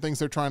these different things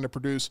they're trying to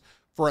produce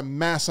for a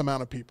mass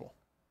amount of people.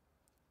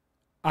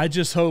 I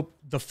just hope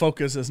the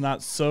focus is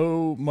not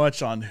so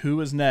much on who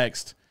is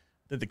next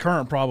that the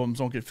current problems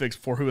don't get fixed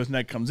before who is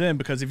next comes in.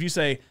 Because if you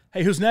say,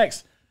 hey, who's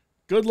next?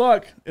 Good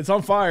luck. It's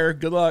on fire.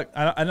 Good luck.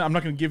 I'm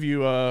not going to give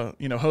you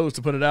hose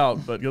to put it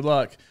out, but good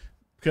luck.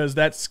 Because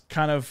that's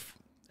kind of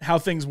how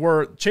things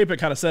were. Chapek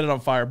kind of set it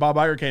on fire. Bob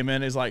Iger came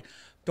in. He's like,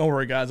 don't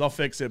worry, guys, I'll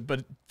fix it.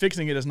 But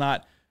fixing it is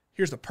not,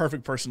 here's the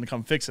perfect person to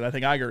come fix it. I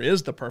think Iger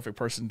is the perfect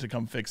person to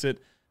come fix it.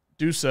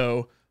 Do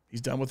so. He's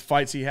done with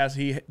fights he has.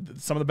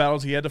 Some of the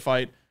battles he had to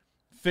fight,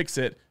 fix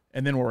it,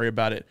 and then worry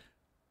about it.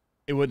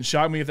 It wouldn't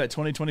shock me if that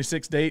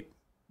 2026 date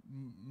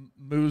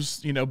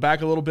moves,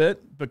 back a little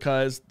bit,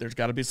 because there's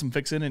got to be some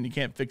fixing, and you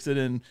can't fix it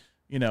in,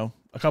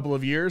 a couple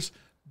of years.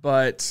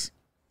 But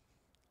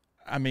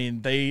I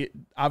mean, they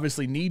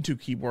obviously need to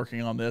keep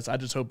working on this. I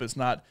just hope it's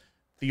not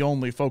the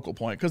only focal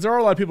point, because there are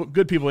a lot of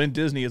good people in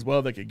Disney as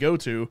well that could go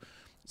to,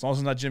 as long as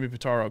it's not Jimmy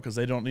Pitaro, because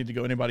they don't need to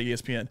go anybody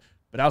ESPN.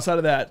 But outside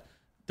of that,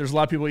 there's a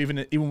lot of people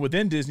even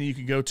within Disney you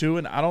can go to,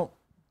 and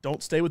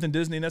don't stay within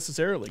Disney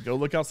necessarily. Go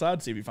look outside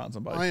and see if you find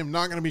somebody. I am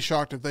not going to be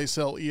shocked if they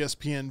sell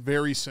ESPN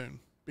very soon,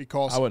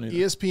 because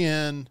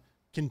ESPN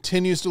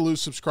continues to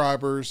lose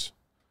subscribers.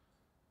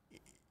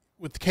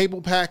 With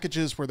cable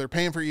packages where they're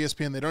paying for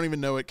ESPN, they don't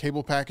even know it.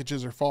 Cable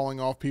packages are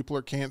falling off. People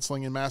are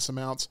canceling in mass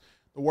amounts.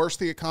 The worse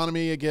the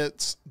economy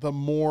gets, the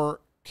more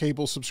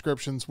cable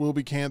subscriptions will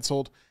be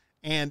canceled.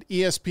 And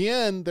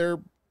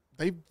ESPN,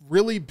 they've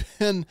really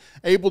been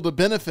able to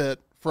benefit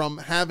from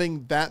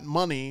having that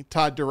money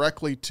tied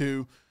directly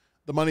to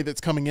the money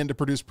that's coming in to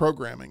produce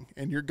programming.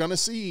 And you're going to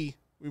see,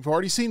 we've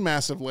already seen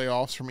massive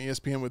layoffs from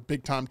ESPN with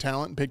big-time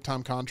talent and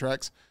big-time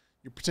contracts.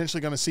 You're potentially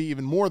going to see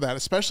even more of that,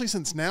 especially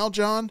since now,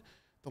 John,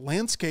 the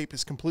landscape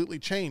has completely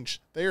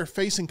changed. They are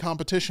facing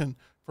competition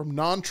from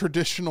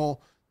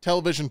non-traditional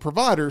television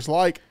providers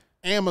like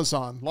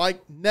Amazon,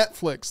 like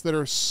Netflix, that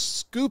are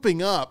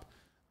scooping up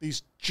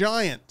these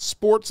giant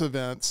sports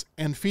events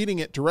and feeding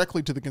it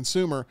directly to the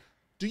consumer.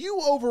 Do you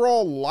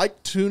overall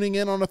like tuning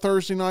in on a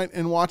Thursday night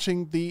and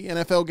watching the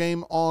NFL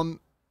game on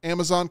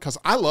Amazon? Because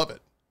I love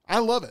it. I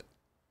love it.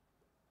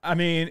 I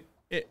mean,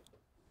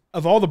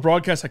 of all the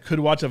broadcasts I could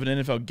watch of an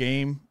NFL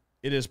game,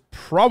 it is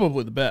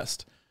probably the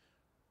best.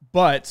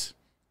 But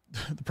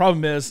the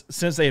problem is,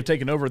 since they have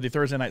taken over, the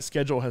Thursday night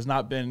schedule has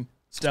not been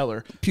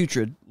stellar.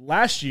 Putrid.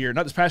 Last year,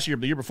 not this past year,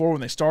 but the year before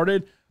when they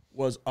started,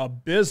 was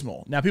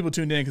abysmal. Now, people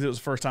tuned in because it was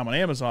the first time on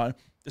Amazon.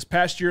 This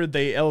past year,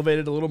 they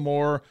elevated a little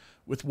more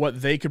with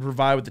what they could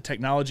provide with the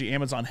technology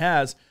Amazon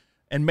has,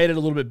 and made it a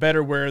little bit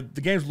better, where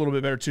the game's a little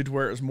bit better too, to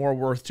where it was more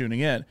worth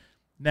tuning in.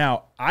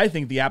 Now, I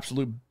think the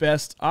absolute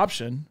best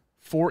option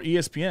for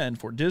ESPN,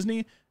 for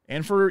Disney,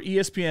 and for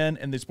ESPN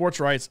and the sports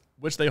rights,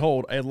 which they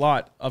hold a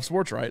lot of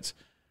sports rights,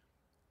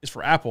 is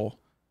for Apple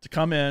to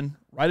come in,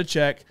 write a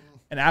check,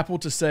 and Apple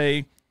to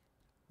say,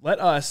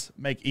 let us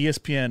make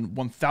ESPN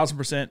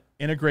 1,000%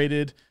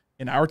 integrated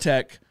in our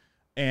tech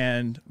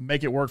and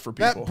make it work for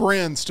people. That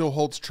brand still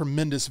holds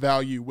tremendous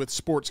value with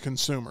sports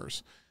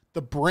consumers.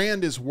 The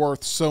brand is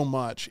worth so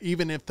much,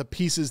 even if the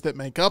pieces that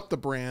make up the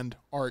brand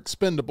are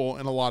expendable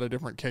in a lot of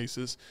different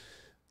cases.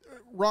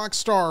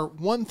 Rockstar,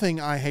 one thing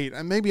I hate,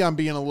 and maybe I'm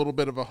being a little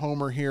bit of a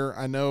homer here.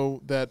 I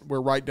know that we're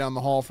right down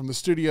the hall from the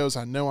studios.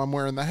 I know I'm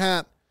wearing the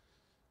hat.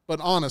 But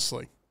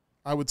honestly,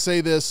 I would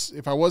say this.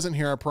 If I wasn't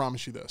here, I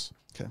promise you this.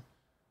 Okay.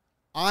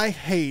 I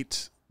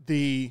hate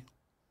the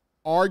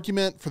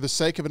argument for the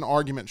sake of an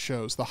argument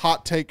shows, the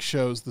hot take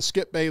shows, the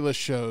Skip Bayless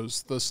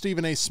shows, the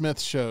Stephen A. Smith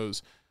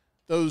shows,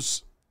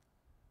 those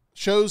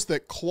shows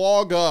that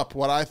clog up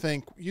what I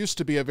think used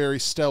to be a very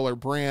stellar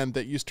brand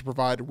that used to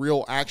provide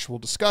real actual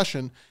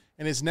discussion,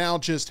 and is now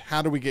just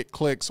how do we get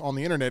clicks on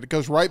the internet. It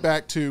goes right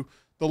back to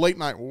the late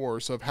night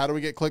wars of how do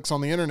we get clicks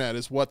on the internet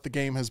is what the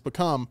game has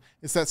become.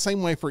 It's that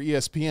same way for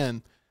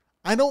ESPN.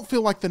 I don't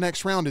feel like the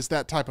next round is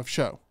that type of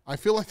show. I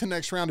feel like the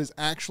next round is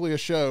actually a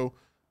show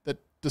that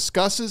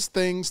discusses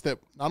things that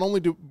not only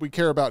do we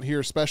care about here,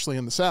 especially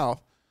in the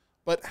South,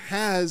 but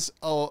has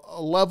a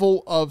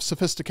level of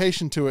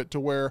sophistication to it to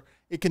where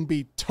it can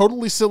be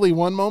totally silly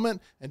one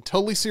moment and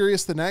totally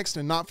serious the next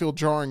and not feel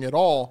jarring at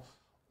all.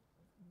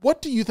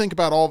 What do you think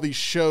about all these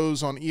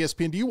shows on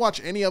ESPN? Do you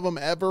watch any of them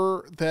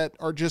ever that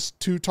are just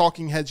two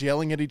talking heads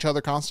yelling at each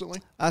other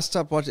constantly? I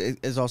stopped watching.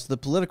 It's also the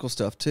political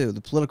stuff too.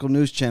 The political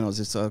news channels.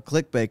 It's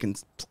clickbait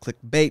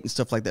and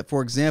stuff like that.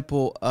 For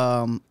example,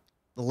 the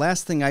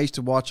last thing I used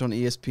to watch on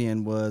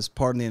ESPN was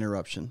Pardon the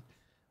Interruption.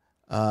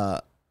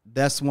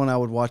 That's the one I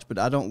would watch, but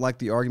I don't like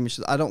the argument.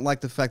 I don't like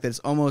the fact that it's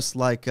almost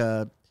like,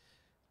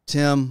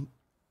 Tim,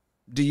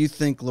 do you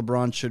think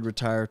LeBron should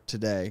retire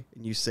today?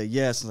 And you say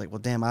yes. It's like, well,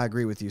 damn, I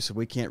agree with you, so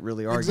we can't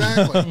really argue.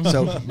 Exactly.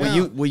 So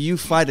will you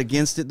fight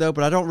against it, though?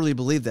 But I don't really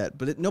believe that.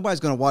 But nobody's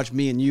going to watch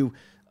me and you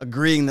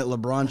agreeing that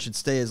LeBron should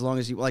stay as long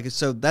as you like it.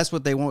 So that's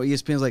what they want.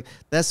 ESPN's like,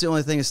 that's the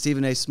only thing is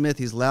Stephen A. Smith.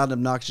 He's loud and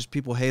obnoxious.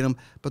 People hate him,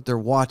 but they're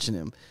watching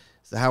him.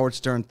 It's the Howard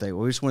Stern thing.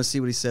 Well, we just want to see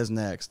what he says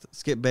next.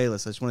 Skip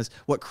Bayless. I just want to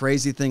what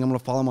crazy thing. I'm going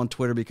to follow him on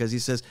Twitter because he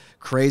says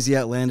crazy,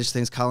 outlandish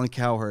things. Colin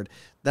Cowherd.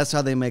 That's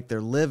how they make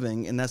their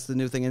living, and that's the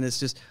new thing. And it's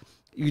just,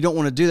 you don't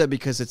want to do that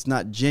because it's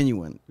not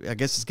genuine. I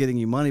guess it's getting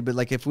you money, but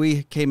like if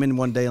we came in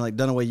one day and like,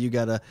 Dunaway, you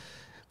got to,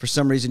 for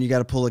some reason, you got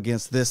to pull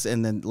against this,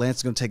 and then Lance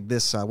is going to take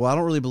this side. Well, I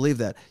don't really believe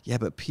that. Yeah,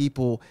 but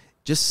people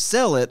just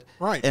sell it,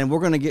 right? And we're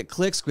going to get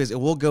clicks because it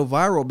will go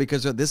viral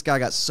because this guy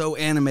got so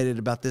animated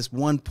about this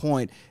one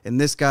point,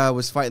 and this guy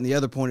was fighting the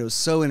other point. It was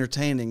so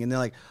entertaining, and they're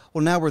like,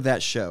 well, now we're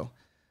that show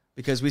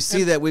because we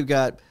see that we've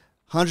got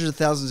hundreds of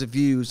thousands of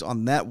views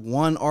on that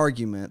one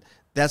argument.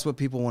 That's what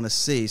people want to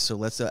see. So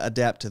let's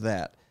adapt to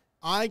that.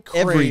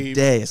 Every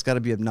day, it's got to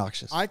be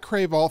obnoxious. I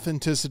crave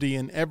authenticity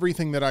in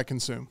everything that I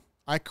consume.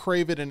 I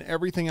crave it in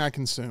everything I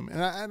consume.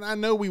 And I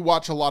know we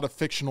watch a lot of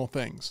fictional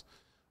things,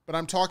 but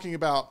I'm talking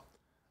about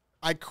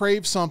I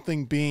crave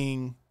something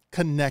being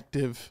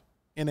connective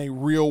in a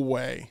real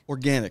way.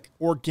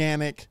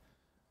 Organic,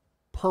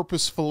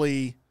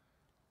 purposefully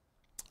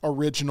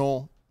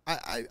original.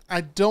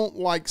 I don't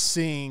like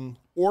seeing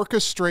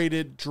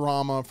orchestrated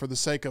drama for the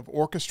sake of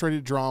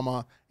orchestrated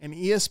drama. And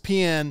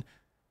ESPN,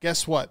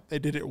 guess what? They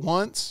did it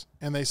once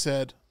and they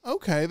said,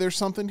 okay, there's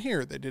something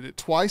here. They did it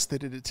twice. They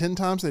did it 10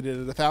 times. They did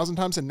it 1,000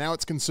 times. And now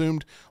it's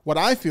consumed what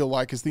I feel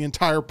like is the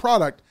entire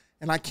product.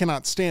 And I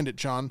cannot stand it,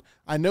 John.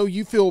 I know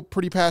you feel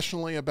pretty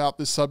passionately about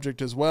this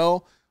subject as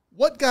well.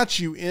 What got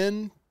you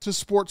into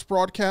sports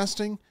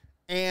broadcasting,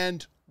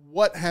 and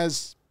what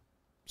has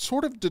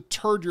sort of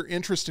deterred your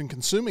interest in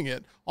consuming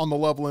it on the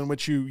level in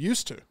which you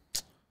used to?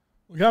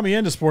 What got me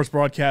into sports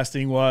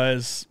broadcasting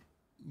was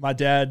my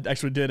dad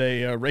actually did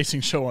a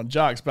racing show on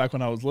Jocks back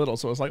when I was little.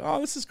 So I was like,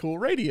 oh, this is cool.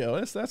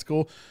 Radio, that's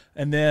cool.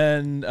 And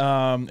then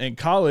in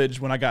college,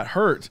 when I got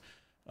hurt,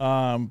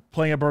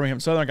 playing at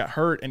Birmingham Southern, I got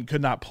hurt and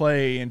could not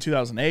play in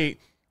 2008.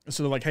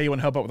 So they're like, hey, you want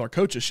to help out with our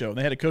coaches show? And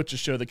they had a coaches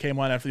show that came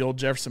on after the old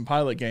Jefferson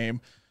Pilot game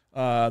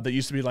that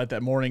used to be like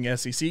that morning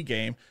SEC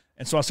game.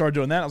 And so I started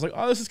doing that. I was like,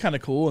 oh, this is kind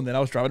of cool. And then I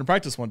was driving to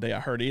practice one day. I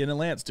heard Ian and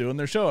Lance doing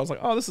their show. I was like,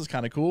 oh, this is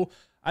kind of cool.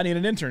 I need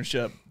an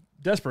internship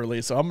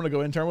desperately, so I'm going to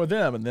go intern with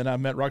them. And then I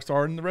met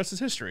Rockstar, and the rest is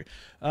history.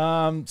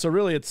 So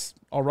really, it's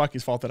all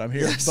Rocky's fault that I'm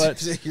here. Yes,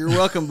 but you're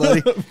welcome,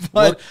 buddy.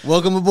 But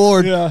welcome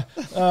aboard. Yeah.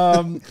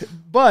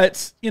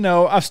 But, you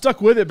know, I've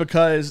stuck with it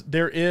because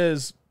there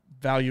is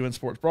value in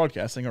sports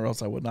broadcasting, or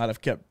else I would not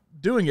have kept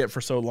doing it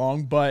for so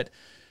long. But,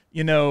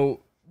 you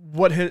know,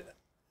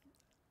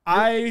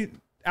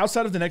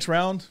 outside of the next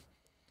round,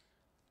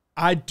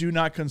 I do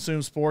not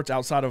consume sports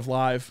outside of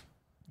live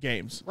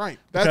games. Right.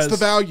 That's the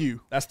value.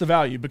 That's the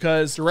value,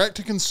 because direct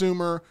to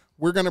consumer,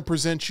 we're going to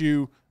present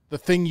you the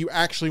thing you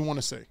actually want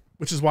to see.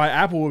 Which is why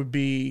Apple would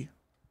be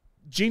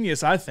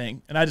genius, I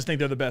think, and I just think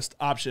they're the best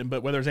option.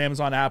 But whether it's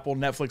Amazon, Apple,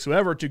 Netflix,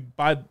 whoever, to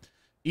buy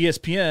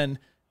ESPN,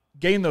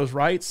 gain those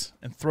rights,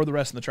 and throw the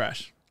rest in the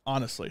trash,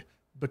 honestly.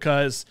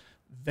 Because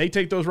they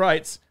take those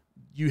rights,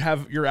 you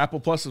have your Apple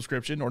Plus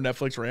subscription or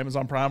Netflix or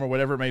Amazon Prime or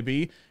whatever it may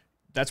be.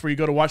 That's where you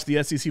go to watch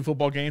the SEC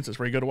football games. That's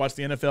where you go to watch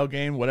the NFL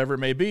game, whatever it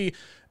may be,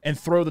 and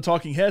throw the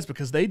talking heads,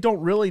 because they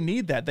don't really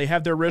need that. They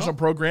have their original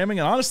programming,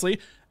 and honestly,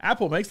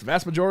 Apple makes the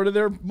vast majority of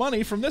their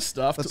money from this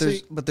stuff.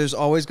 But there's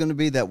always going to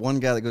be that one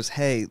guy that goes,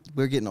 hey,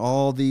 we're getting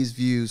all these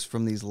views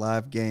from these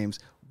live games.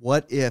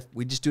 What if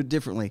we just do it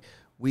differently?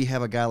 We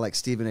have a guy like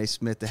Stephen A.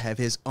 Smith to have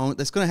his own.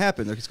 That's going to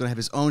happen. He's going to have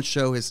his own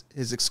show, his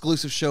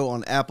exclusive show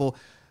on Apple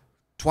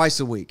twice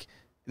a week.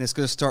 And it's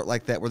going to start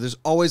like that, where there's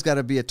always got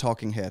to be a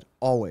talking head,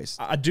 always.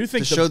 I do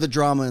think to show the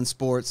drama in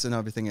sports and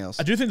everything else.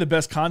 I do think the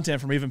best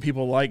content from even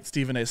people like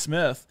Stephen A.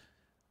 Smith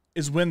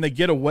is when they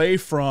get away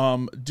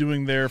from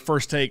doing their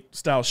First Take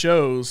style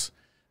shows,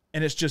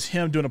 and it's just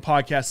him doing a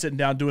podcast, sitting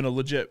down, doing a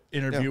legit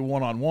interview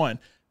one-on-one.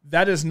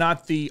 That is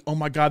not the, oh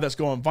my God, that's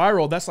going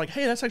viral. That's like,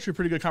 hey, that's actually a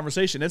pretty good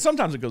conversation. And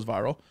sometimes it goes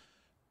viral,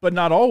 but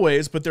not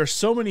always. But there's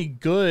so many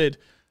good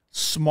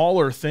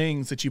smaller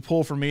things that you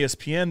pull from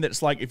ESPN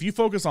that's like, if you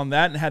focus on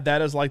that and had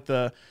that as like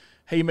the,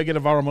 hey, you may get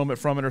a viral moment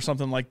from it or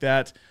something like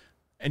that,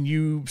 and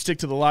you stick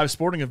to the live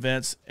sporting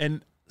events.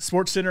 And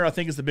SportsCenter, I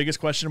think, is the biggest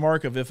question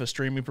mark of if a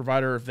streaming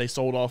provider, if they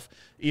sold off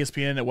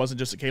ESPN, it wasn't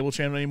just a cable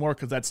channel anymore,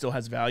 because that still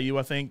has value,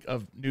 I think,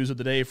 of news of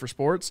the day for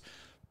sports.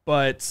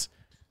 But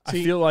I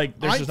feel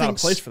like there's just not a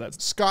place for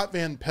that. Scott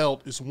Van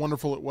Pelt is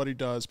wonderful at what he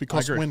does,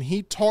 because when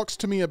he talks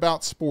to me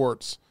about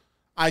sports,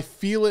 I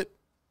feel it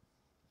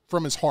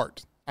from his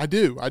heart. I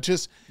do.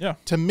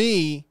 To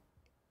me,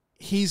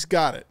 he's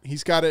got it.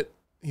 He's got it.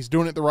 He's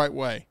doing it the right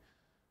way.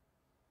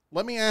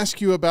 Let me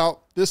ask you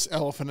about this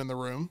elephant in the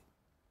room.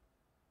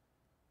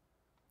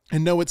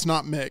 And no, it's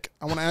not Mick.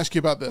 I want to ask you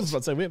about this. I was about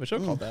to say, we have a show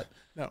called that.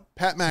 No,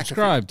 Pat McAfee.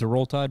 Subscribe to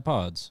Roll Tide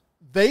Pods.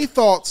 They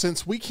thought,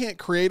 since we can't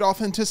create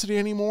authenticity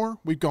anymore,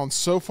 we've gone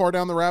so far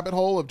down the rabbit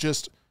hole of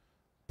just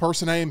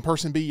person A and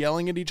person B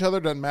yelling at each other.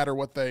 Doesn't matter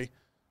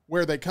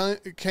where they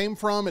came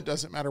from. It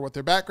doesn't matter what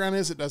their background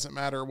is. It doesn't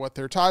matter what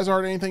their ties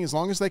are to anything. As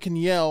long as they can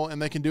yell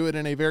and they can do it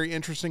in a very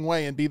interesting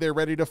way and be there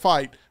ready to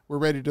fight, we're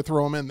ready to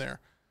throw them in there.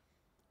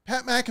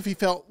 Pat McAfee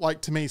felt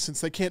like, to me, since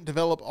they can't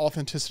develop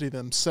authenticity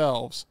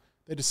themselves,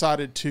 they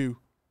decided to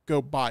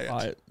go buy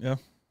it. Yeah.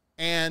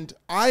 And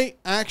I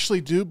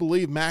actually do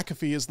believe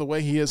McAfee is the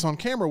way he is on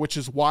camera, which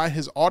is why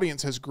his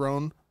audience has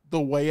grown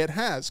the way it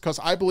has. Because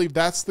I believe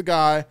that's the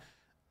guy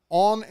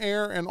on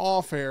air and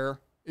off air.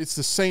 It's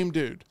the same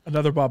dude.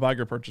 Another Bob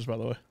Iger purchase, by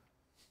the way.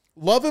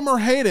 Love him or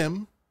hate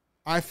him,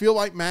 I feel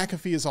like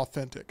McAfee is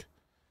authentic.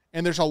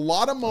 And there's a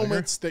lot of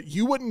moments that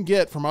you wouldn't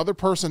get from other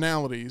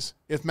personalities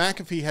if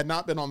McAfee had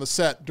not been on the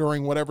set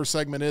during whatever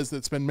segment is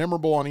that's been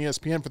memorable on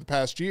ESPN for the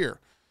past year.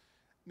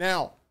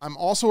 Now, I'm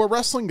also a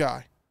wrestling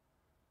guy.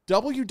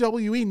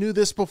 WWE knew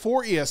this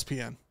before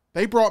ESPN.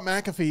 They brought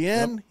McAfee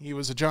in. He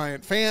was a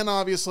giant fan,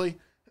 obviously,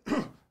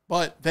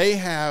 but they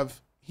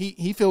have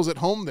he feels at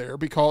home there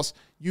because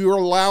you're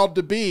allowed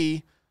to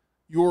be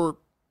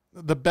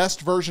the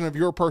best version of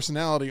your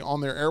personality on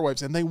their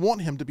airwaves, and they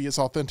want him to be as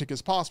authentic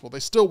as possible. They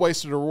still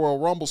wasted a Royal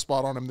Rumble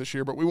spot on him this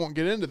year, but we won't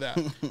get into that.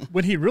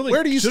 When he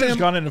really should have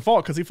gone into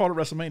fault because he fought at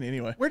WrestleMania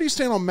anyway. Where do you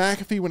stand on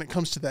McAfee when it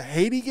comes to the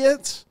hate he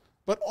gets,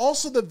 but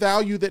also the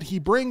value that he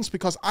brings?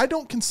 Because I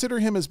don't consider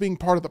him as being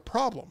part of the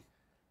problem.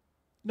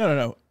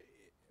 No.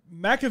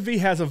 McAfee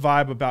has a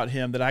vibe about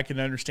him that I can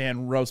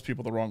understand rubs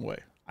people the wrong way.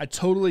 I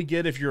totally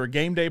get if you're a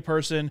game day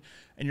person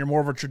and you're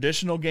more of a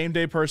traditional game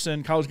day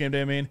person, college game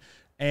day, I mean,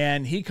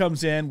 and he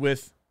comes in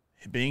with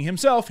being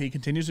himself. He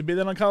continues to be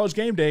that on college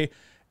game day.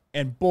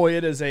 And boy,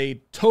 it is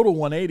a total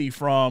 180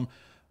 from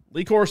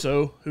Lee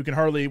Corso, who can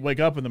hardly wake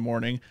up in the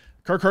morning,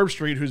 Kirk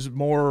Herbstreit, who's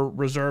more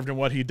reserved in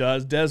what he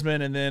does,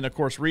 Desmond, and then, of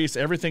course, Reese.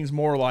 Everything's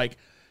more like,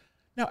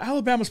 now,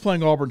 Alabama's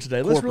playing Auburn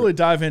today. Let's really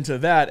dive into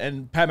that.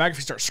 And Pat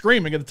McAfee starts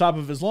screaming at the top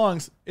of his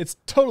lungs. It's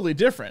totally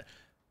different.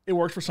 It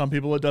works for some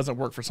people. It doesn't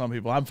work for some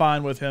people. I'm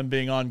fine with him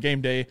being on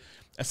game day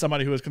as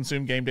somebody who has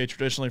consumed game day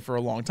traditionally for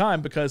a long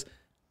time because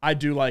I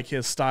do like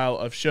his style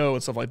of show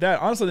and stuff like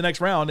that. Honestly, the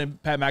next round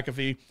and Pat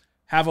McAfee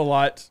have a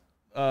lot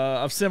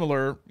of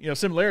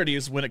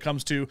similarities when it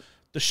comes to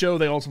the show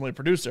they ultimately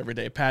produce every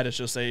day. Pat is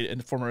just a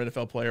former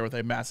NFL player with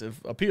a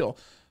massive appeal.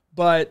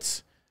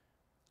 But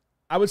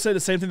I would say the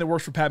same thing that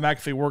works for Pat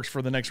McAfee works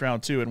for the next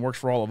round too and works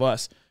for all of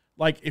us.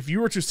 Like if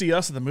you were to see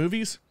us in the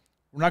movies,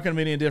 we're not going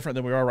to be any different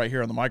than we are right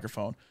here on the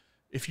microphone.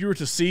 If you were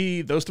to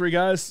see those three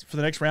guys for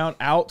the next round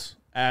out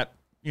at,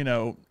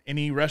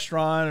 any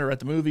restaurant or at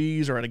the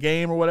movies or at a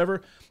game or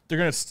whatever, they're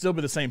going to still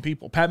be the same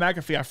people. Pat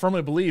McAfee, I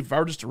firmly believe if I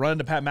were just to run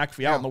into Pat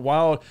McAfee out in the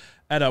wild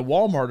at a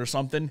Walmart or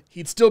something,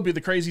 he'd still be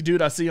the crazy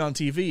dude I see on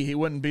TV. He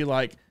wouldn't be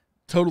like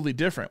totally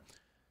different.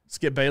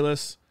 Skip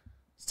Bayless,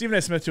 Stephen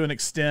A. Smith to an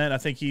extent, I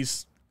think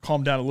he's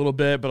calmed down a little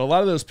bit, but a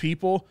lot of those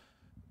people,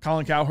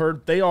 Colin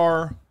Cowherd, they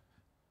are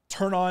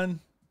turn on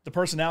the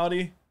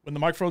personality when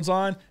the microphone's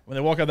on. When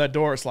they walk out that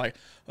door, it's like,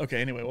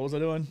 okay, anyway, what was I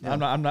doing? Yeah.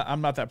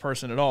 I'm not that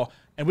person at all.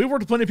 And we've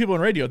worked with plenty of people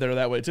in radio that are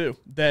that way too.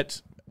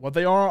 That what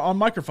they are on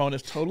microphone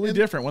is totally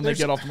different when they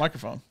get off the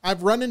microphone.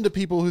 I've run into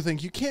people who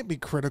think you can't be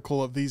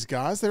critical of these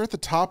guys. They're at the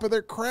top of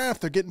their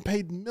craft. They're getting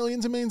paid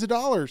millions and millions of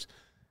dollars.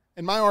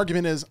 And my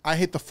argument is I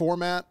hate the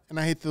format and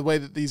I hate the way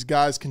that these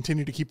guys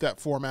continue to keep that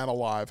format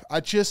alive. I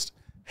just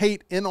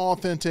hate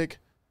inauthentic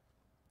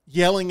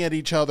yelling at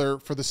each other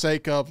for the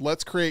sake of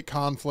let's create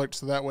conflict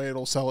so that way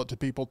it'll sell it to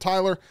people.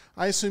 Tyler,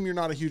 I assume you're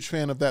not a huge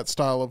fan of that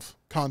style of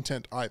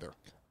content either.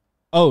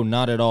 Oh,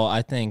 not at all.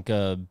 I think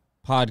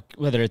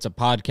whether it's a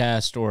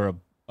podcast or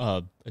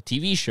a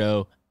TV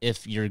show,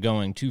 if you're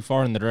going too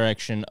far in the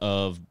direction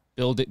of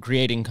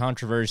creating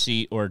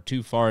controversy or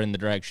too far in the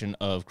direction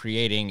of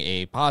creating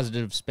a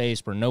positive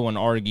space where no one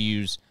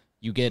argues,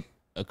 you get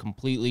a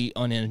completely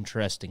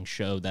uninteresting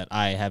show that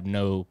I have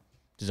no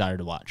desire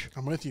to watch.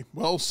 I'm with you.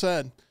 Well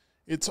said.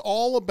 It's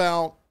all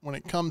about, when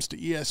it comes to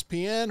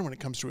ESPN, when it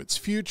comes to its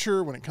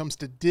future, when it comes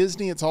to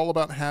Disney, it's all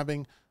about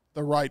having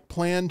the right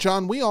plan.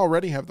 John, we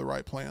already have the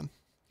right plan.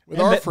 With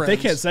our friends, they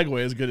can't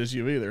segue as good as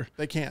you either.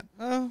 They can't.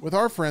 With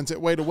our friends at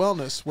Way to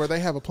Wellness, where they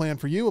have a plan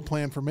for you, a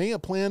plan for me, a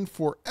plan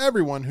for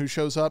everyone who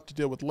shows up to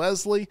deal with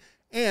Leslie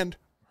and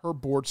her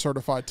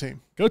board-certified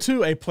team. Go to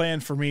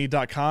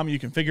aplanforme.com. You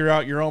can figure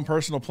out your own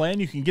personal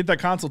plan. You can get that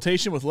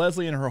consultation with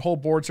Leslie and her whole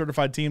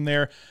board-certified team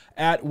there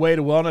at Way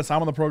to Wellness.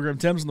 I'm on the program.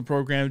 Tim's on the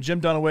program.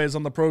 Jim Dunaway is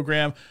on the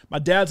program. My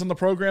dad's on the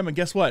program. And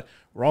guess what?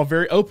 We're all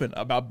very open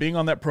about being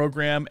on that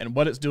program and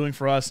what it's doing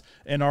for us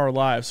in our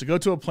lives. So go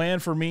to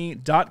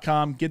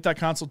aplanforme.com. Get that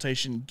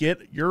consultation.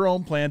 Get your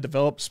own plan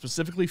developed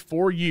specifically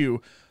for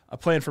you.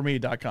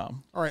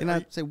 Aplanforme.com. All right. Can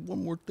I say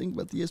one more thing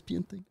about the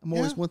ESPN thing? I'm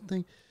always one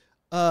thing.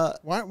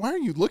 Why are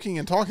you looking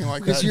and talking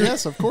like that?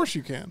 Yes, of course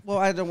you can. Well,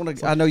 I don't want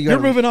to. I know you're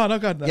moving on. Oh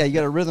God, no. Yeah, you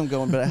got a rhythm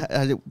going, but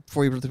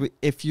before you,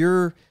 if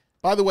you're.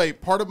 By the way,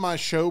 part of my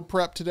show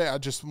prep today, I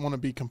just want to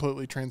be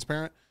completely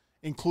transparent,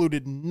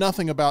 included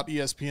nothing about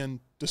ESPN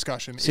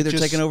discussion. See, they're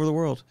taking over the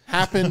world.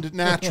 Happened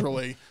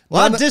naturally.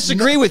 Well, I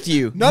disagree with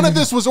you. None of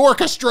this was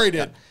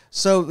orchestrated. Yeah.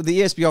 So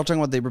the ESPN, y'all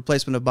talking about the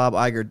replacement of Bob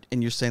Iger,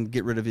 and you're saying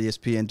get rid of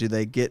ESPN. Do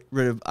they get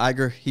rid of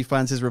Iger? He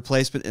finds his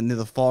replacement, and then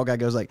the fall guy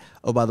goes like,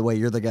 "Oh, by the way,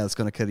 you're the guy that's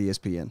going to cut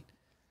ESPN."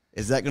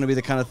 Is that going to be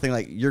the kind of thing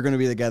like you're going to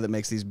be the guy that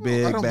makes these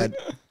big bad?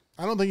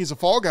 I don't think he's a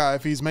fall guy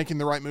if he's making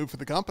the right move for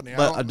the company.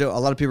 But a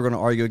lot of people are going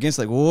to argue against,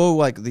 like, whoa,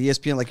 like the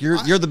ESPN, like you're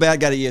the bad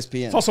guy to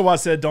ESPN. That's also why I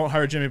said don't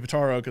hire Jimmy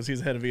Pitaro because he's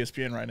the head of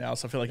ESPN right now.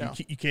 So I feel like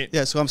you can't.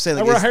 Yeah, so I'm saying,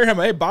 like, I want to hire him.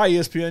 Hey, buy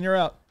ESPN. You're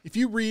out. If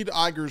you read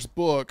Iger's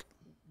book,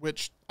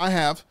 which I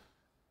have,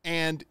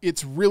 and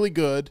it's really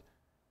good,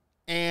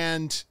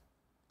 and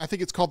I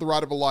think it's called The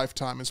Ride of a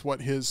Lifetime is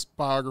what his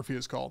biography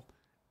is called,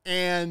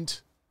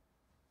 and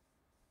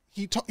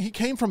he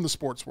came from the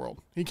sports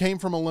world. He came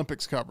from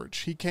Olympics coverage.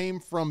 He came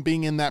from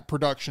being in that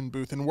production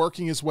booth and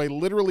working his way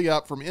literally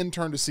up from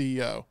intern to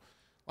CEO.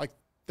 Like,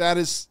 that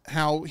is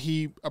how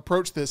he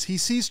approached this. He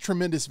sees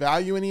tremendous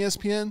value in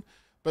ESPN,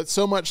 but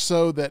so much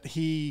so that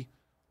he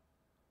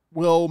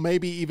will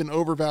maybe even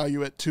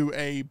overvalue it to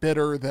a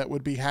bidder that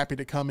would be happy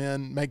to come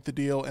in, make the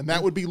deal. And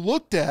that would be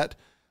looked at,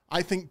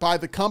 I think, by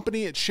the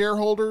company, its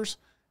shareholders,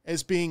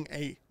 as being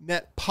a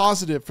net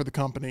positive for the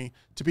company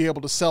to be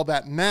able to sell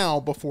that now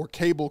before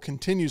cable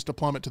continues to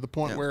plummet to the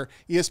point where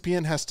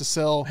ESPN has to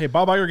sell. Hey,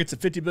 Bob Iger gets a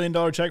 $50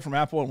 billion check from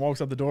Apple and walks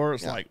out the door.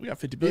 It's like, we got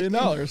 $50 billion.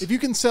 If you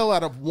can sell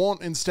out of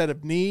want instead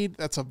of need,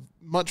 that's a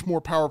much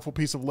more powerful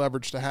piece of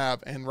leverage to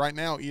have. And right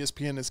now,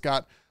 ESPN has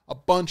got a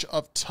bunch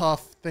of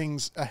tough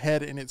things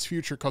ahead in its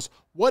future. Because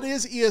what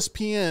is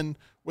ESPN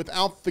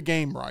without the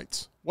game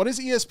rights? What is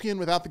ESPN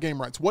without the game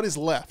rights? What is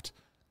left?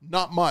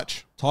 Not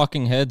much.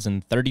 Talking Heads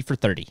and 30 for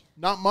 30.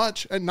 Not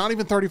much. And not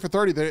even 30 for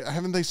 30.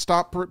 Haven't they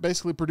stopped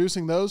basically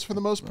producing those for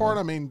the most part?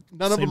 I mean,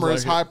 none of them are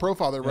as high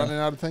profile. They're running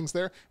out of things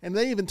there. And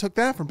they even took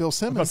that from Bill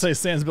Simmons. I was about to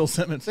say sans Bill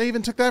Simmons. They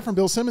even took that from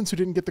Bill Simmons, who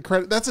didn't get the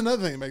credit. That's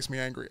another thing that makes me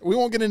angry. We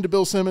won't get into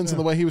Bill Simmons and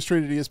the way he was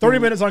treated at ESPN. 30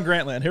 minutes on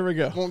Grantland. Here we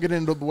go. Won't get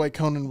into the way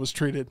Conan was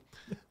treated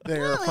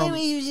there.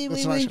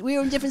 We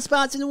were in different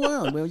spots in the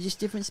world. We were just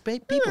different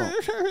people.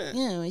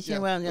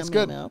 Yeah, that's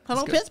good.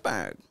 Hello,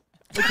 Pittsburgh.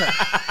 Okay.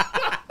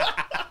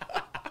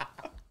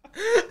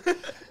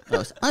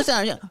 I'm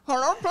sorry.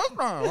 Hello,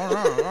 Pittsburgh.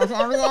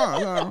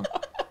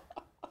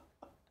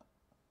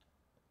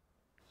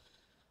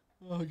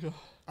 Oh, God.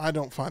 I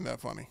don't find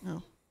that funny.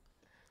 No.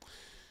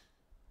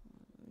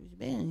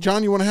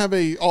 John, you want to have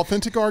a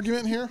authentic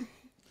argument here?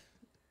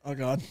 Oh,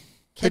 God.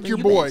 Pick your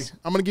boy.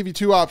 I'm going to give you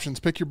two options.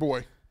 Pick your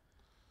boy.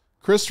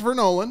 Christopher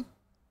Nolan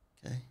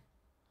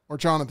or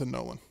Jonathan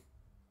Nolan.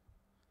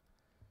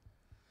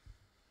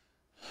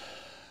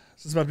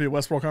 Is this about to be a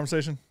Westworld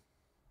conversation?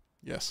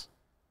 Yes.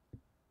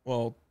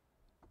 Well,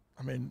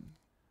 I mean,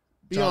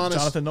 be honest.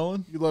 Jonathan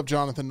Nolan? You love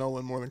Jonathan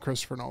Nolan more than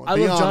Christopher Nolan. I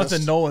love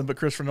Jonathan Nolan, but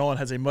Christopher Nolan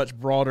has a much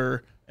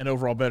broader and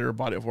overall better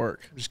body of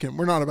work. I'm just kidding.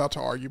 We're not about to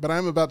argue, but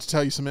I'm about to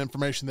tell you some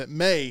information that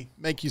may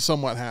make you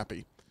somewhat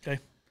happy. Okay.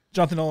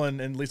 Jonathan Nolan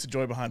and Lisa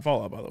Joy behind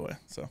Fallout, by the way.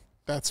 So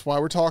that's why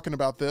we're talking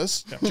about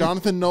this. Yeah.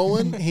 Jonathan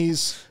Nolan,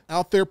 he's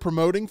out there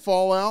promoting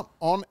Fallout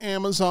on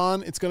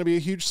Amazon. It's going to be a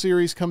huge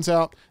series. Comes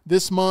out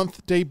this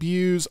month,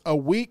 debuts a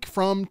week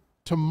from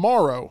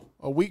tomorrow.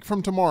 A week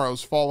from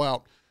tomorrow's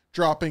Fallout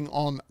dropping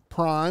on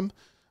Prime.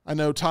 I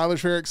know Tyler's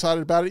very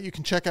excited about it. You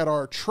can check out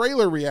our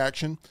trailer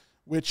reaction,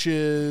 which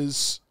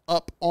is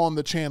up on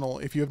the channel.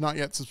 If you have not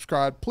yet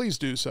subscribed, please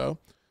do so.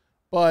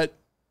 But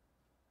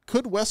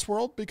could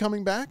Westworld be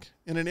coming back?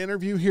 In an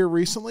interview here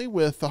recently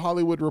with The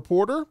Hollywood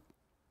Reporter,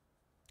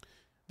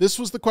 this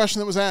was the question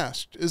that was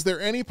asked. Is there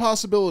any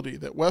possibility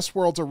that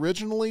Westworld's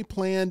originally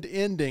planned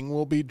ending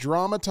will be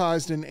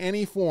dramatized in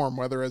any form,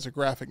 whether as a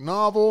graphic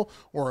novel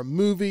or a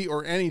movie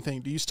or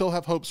anything? Do you still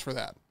have hopes for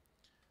that?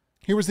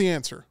 Here was the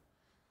answer.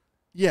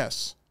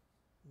 Yes,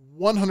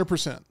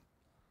 100%.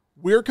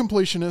 We're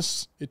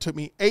completionists. It took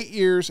me 8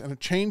 years and a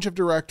change of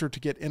director to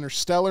get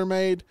Interstellar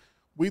made.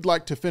 We'd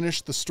like to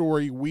finish the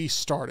story we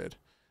started.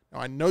 Now,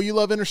 I know you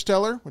love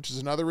Interstellar, which is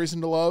another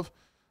reason to love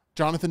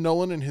Jonathan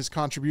Nolan and his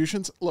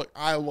contributions. Look,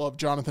 I love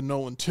Jonathan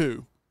Nolan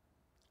too,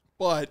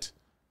 but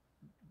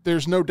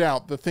there's no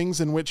doubt the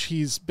things in which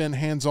he's been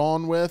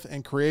hands-on with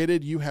and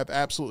created, you have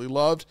absolutely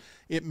loved.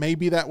 It may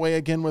be that way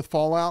again with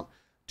Fallout.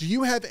 Do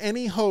you have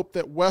any hope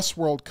that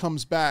Westworld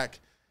comes back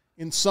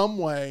in some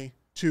way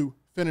to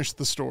finish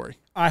the story?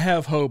 I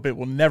have hope it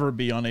will never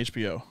be on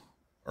HBO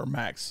or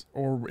Max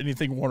or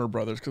anything Warner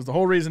Brothers, because the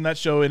whole reason that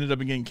show ended up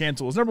getting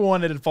canceled was, number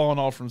one, it had fallen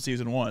off from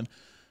season 1.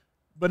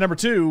 But number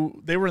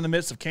two, they were in the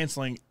midst of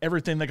canceling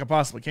everything they could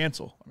possibly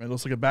cancel. I mean,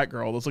 let's look at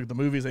Batgirl. Let's look at the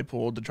movies they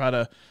pulled to try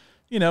to,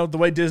 the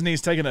way Disney's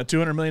taking a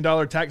 $200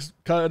 million tax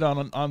cut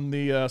on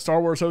the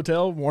Star Wars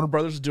hotel, Warner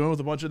Brothers is doing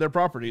with a bunch of their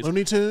properties.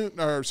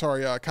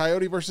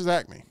 Coyote versus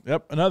Acme.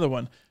 Yep, another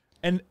one.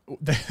 And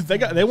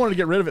they wanted to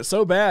get rid of it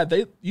so bad,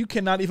 you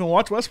cannot even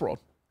watch Westworld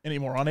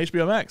anymore on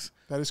HBO Max.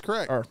 That is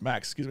correct. Or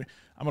Max, excuse me.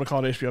 I'm going to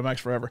call it HBO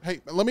Max forever. Hey,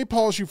 let me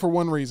pause you for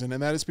one reason,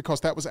 and that is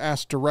because that was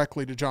asked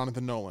directly to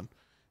Jonathan Nolan.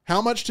 How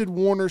much did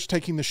Warner's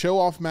taking the show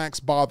off Max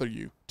bother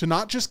you? To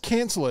not just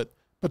cancel it,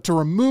 but to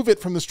remove it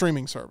from the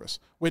streaming service,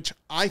 which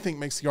I think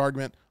makes the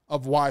argument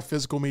of why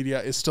physical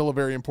media is still a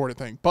very important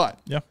thing.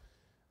 But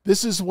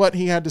this is what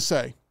he had to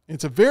say.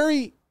 It's a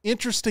very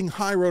interesting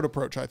high road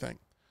approach, I think.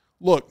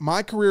 Look,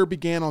 my career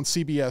began on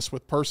CBS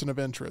with Person of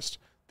Interest.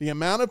 The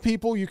amount of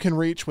people you can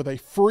reach with a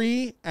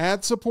free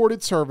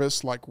ad-supported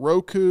service like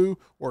Roku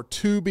or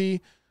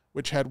Tubi,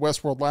 which had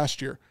Westworld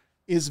last year,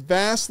 is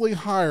vastly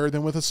higher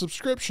than with a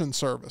subscription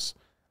service.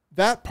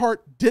 That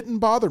part didn't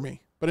bother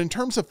me. But in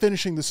terms of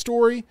finishing the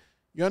story,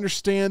 you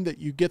understand that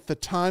you get the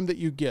time that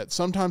you get.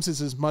 Sometimes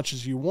it's as much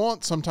as you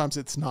want, sometimes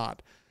it's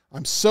not.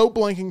 I'm so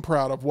blanking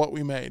proud of what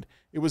we made.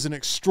 It was an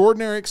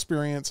extraordinary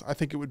experience. I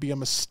think it would be a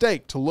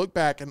mistake to look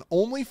back and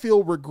only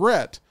feel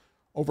regret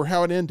over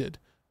how it ended.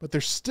 But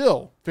there's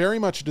still very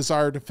much a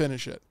desire to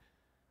finish it.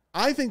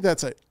 I think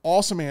that's an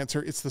awesome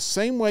answer. It's the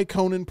same way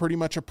Conan pretty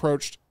much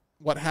approached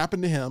what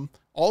happened to him.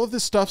 All of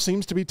this stuff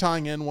seems to be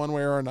tying in one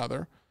way or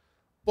another.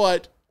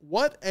 But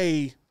what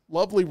a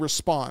lovely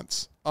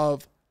response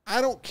of,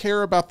 I don't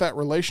care about that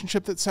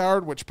relationship that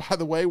soured, which, by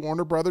the way,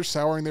 Warner Brothers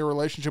souring their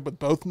relationship with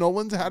both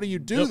Nolans. How do you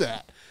do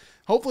that?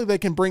 Hopefully they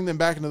can bring them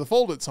back into the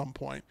fold at some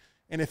point.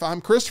 And if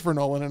I'm Christopher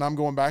Nolan and I'm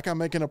going back, I'm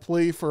making a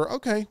plea for,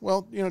 okay,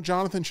 well,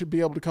 Jonathan should be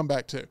able to come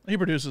back too. He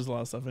produces a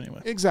lot of stuff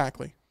anyway.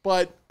 Exactly.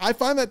 But I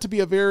find that to be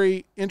a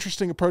very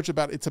interesting approach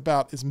it's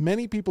about as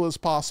many people as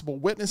possible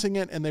witnessing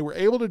it, and they were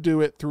able to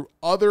do it through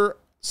other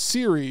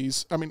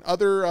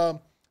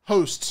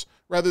hosts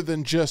rather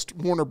than just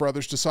Warner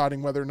Brothers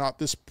deciding whether or not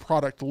this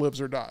product lives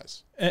or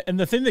dies. And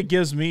the thing that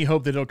gives me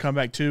hope that it'll come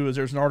back too is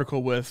there's an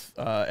article with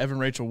Evan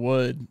Rachel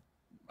Wood.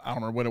 I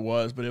don't know what it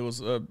was, but it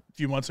was a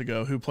few months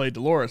ago, who played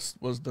Dolores,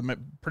 was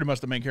pretty much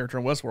the main character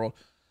in Westworld,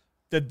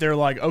 that they're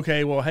like,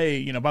 okay, well,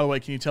 hey, by the way,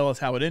 can you tell us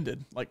how it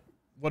ended? Like,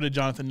 what did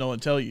Jonathan Nolan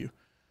tell you?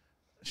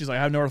 She's like,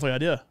 I have no earthly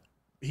idea.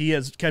 He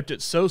has kept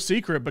it so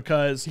secret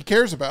because he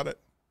cares about it.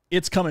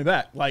 It's coming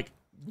back. Like,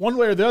 one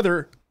way or the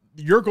other,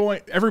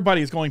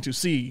 everybody is going to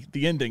see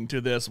the ending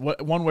to this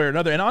one way or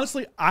another. And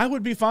honestly, I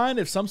would be fine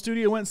if some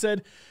studio went and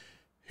said,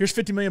 here's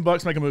 $50 million,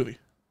 make a movie.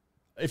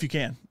 If you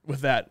can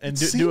with that and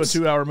do a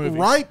 2-hour movie.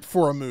 Ripe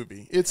for a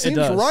movie. It seems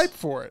ripe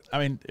for it. I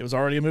mean, it was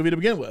already a movie to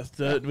begin with,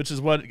 which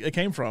is what it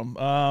came from.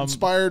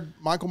 Inspired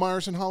Michael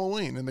Myers in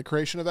Halloween and the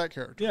creation of that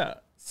character. Yeah.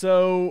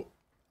 So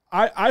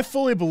I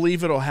fully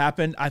believe it'll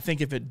happen. I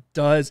think if it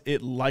does,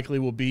 it likely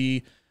will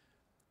be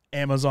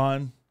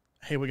Amazon,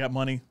 hey, we got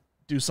money,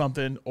 do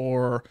something,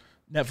 or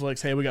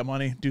Netflix, hey, we got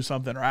money, do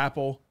something, or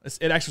Apple.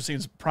 It actually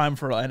seems prime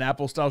for an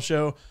Apple-style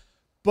show.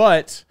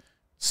 But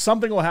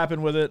something will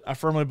happen with it, I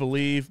firmly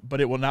believe,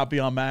 but it will not be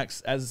on Max.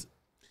 As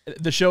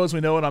the show as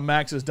we know it on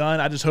Max is done,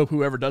 I just hope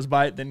whoever does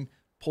buy it then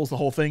pulls the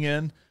whole thing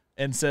in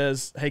and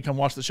says, hey, come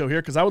watch the show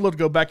here. Because I would love to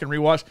go back and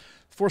rewatch.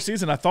 The fourth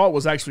season I thought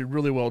was actually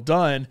really well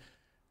done.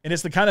 And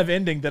it's the kind of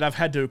ending that I've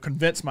had to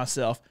convince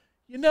myself,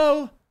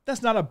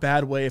 that's not a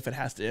bad way if it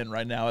has to end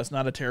right now. It's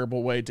not a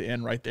terrible way to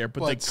end right there.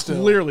 But they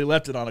clearly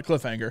left it on a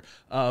cliffhanger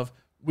of,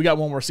 we got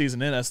one more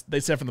season in us. They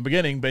said from the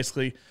beginning,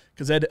 basically,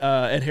 because Ed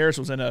Harris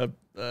was in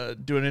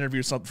doing an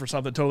interview for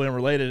something totally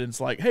unrelated, and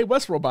it's like, hey,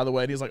 Westworld, by the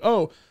way. And he's like,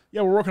 oh,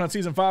 yeah, we're working on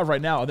season 5 right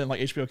now. And then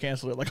HBO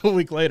canceled it like a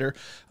week later.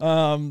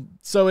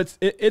 So it's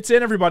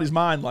in everybody's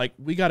mind, like,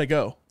 we got to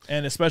go.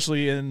 And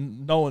especially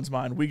in Nolan's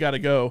mind, we got to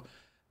go.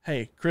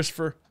 Hey,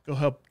 Christopher, go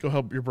help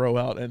your bro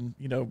out and,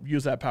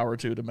 use that power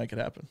too to make it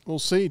happen. We'll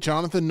see.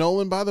 Jonathan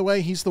Nolan, by the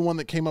way, he's the one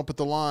that came up with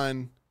the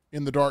line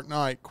in The Dark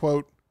Knight,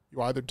 quote,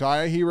 you either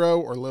die a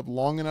hero or live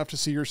long enough to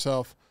see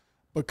yourself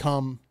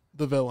become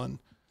the villain.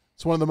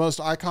 It's one of the most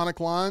iconic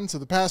lines of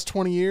the past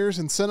 20 years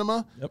in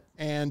cinema. Yep.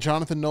 And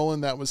Jonathan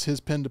Nolan, that was his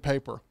pen to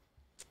paper.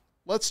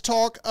 Let's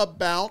talk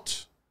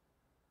about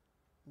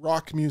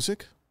rock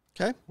music.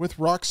 Okay. With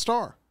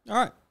Rockstar. All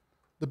right.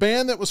 The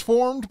band that was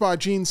formed by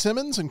Gene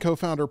Simmons and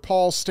co-founder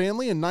Paul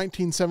Stanley in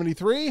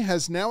 1973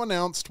 has now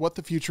announced what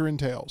the future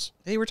entails.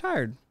 He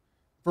retired.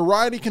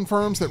 Variety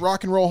confirms that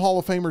Rock and Roll Hall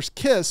of Famers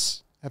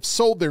Kiss have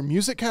sold their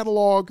music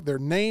catalog, their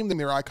name, and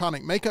their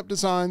iconic makeup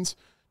designs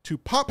to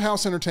Pop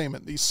House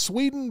Entertainment, the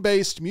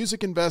Sweden-based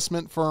music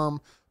investment firm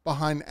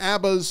behind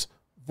ABBA's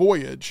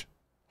Voyage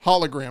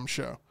hologram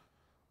show.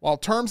 While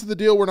terms of the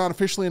deal were not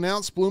officially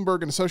announced,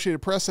 Bloomberg and Associated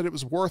Press said it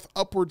was worth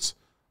upwards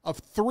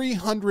of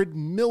 $300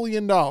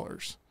 million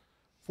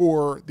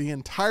for the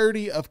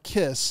entirety of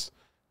Kiss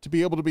to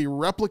be able to be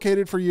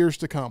replicated for years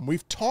to come. We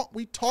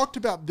talked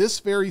about this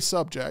very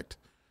subject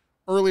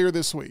earlier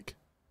this week.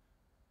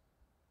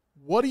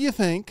 What do you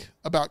think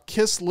about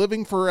Kiss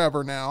living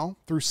forever now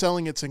through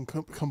selling its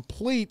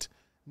complete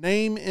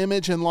name,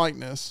 image, and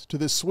likeness to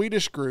this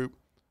Swedish group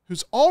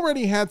who's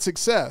already had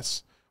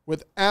success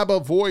with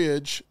ABBA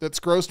Voyage that's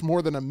grossed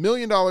more than $1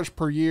 million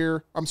per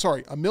year?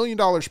 $1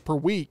 million per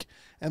week.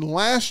 And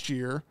last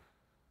year,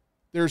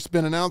 there's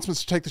been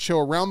announcements to take the show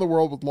around the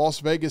world, with Las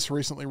Vegas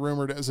recently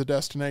rumored as a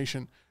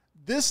destination.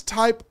 This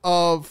type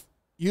of,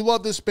 you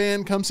love this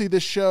band, come see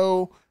this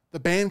show. The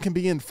band can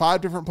be in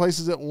 5 different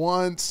places at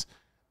once.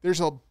 There's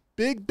a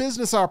big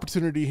business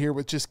opportunity here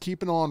with just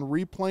keeping on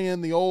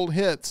replaying the old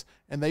hits,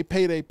 and they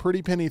paid a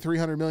pretty penny,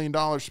 $300 million,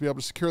 to be able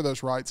to secure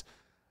those rights.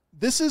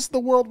 This is the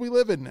world we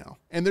live in now,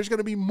 and there's going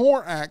to be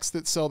more acts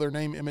that sell their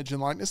name, image,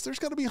 and likeness. There's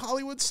going to be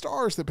Hollywood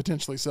stars that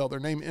potentially sell their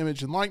name,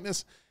 image, and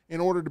likeness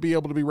in order to be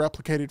able to be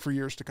replicated for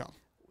years to come.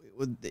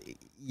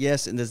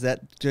 Yes, and does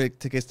that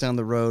take us down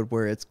the road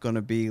where it's going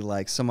to be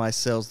like somebody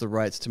sells the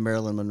rights to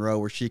Marilyn Monroe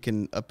where she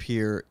can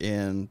appear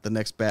in the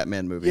next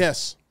Batman movie?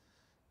 Yes.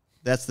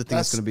 That's the thing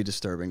that's going to be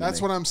disturbing.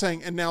 That's what I'm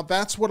saying. And now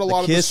that's what a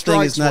lot of the Kiss strikes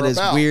thing is not as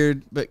about.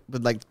 weird, but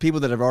like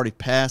people that have already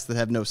passed that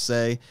have no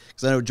say.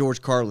 Because I know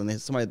George Carlin,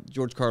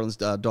 George Carlin's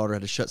daughter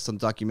had to shut some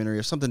documentary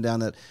or something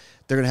down that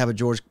they're going to have a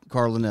George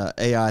Carlin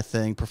AI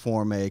thing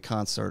perform a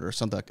concert or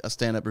something, a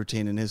stand-up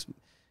routine, and his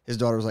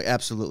daughter was like,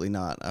 absolutely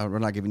not. We're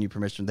not giving you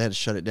permission. They had to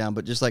shut it down.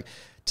 But just like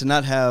to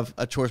not have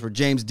a choice where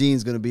James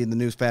Dean's going to be in the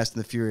new Fast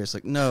and the Furious.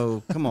 Like,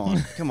 no, come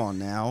on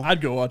now. I'd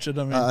go watch it.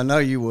 I mean, I know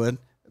you would.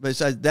 But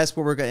that's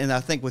where we're going. And I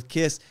think with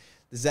Kiss,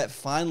 does that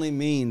finally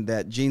mean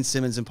that Gene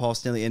Simmons and Paul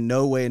Stanley in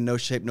no way, in no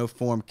shape, no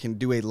form can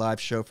do a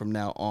live show from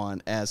now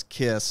on as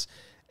Kiss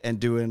and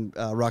doing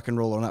Rock and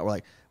Roll All Night. We're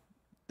like,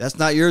 that's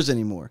not yours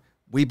anymore.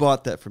 We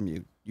bought that from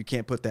you. You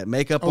can't put that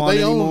makeup on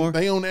anymore.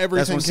 They own everything.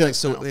 That's what I'm saying.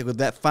 So with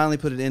that, finally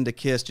put it into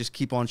Kiss. Just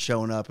keep on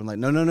showing up and like,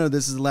 no.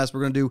 This is the last. We're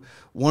going to do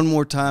one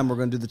more time. We're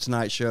going to do the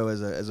Tonight Show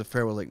as a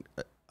farewell. Like,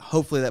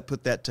 hopefully that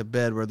put that to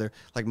bed. Where they're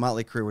like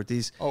Motley Crue with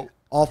these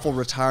awful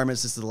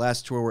retirements. This is the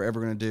last tour we're ever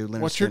going to do.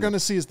 What you're going to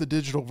see is the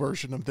digital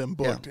version of them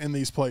booked in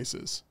these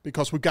places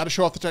because we've got to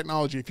show off the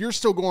technology. If you're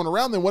still going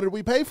around, then what did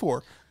we pay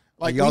for?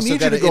 Like, we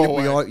need you to go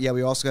away.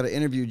 We also got to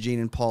interview Gene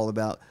and Paul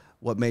about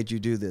what made you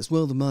do this.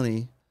 Well, the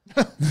money.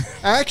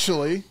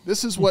 Actually,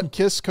 this is what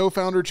KISS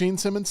co-founder Gene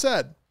Simmons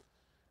said.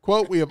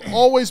 Quote, "We have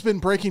always been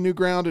breaking new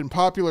ground in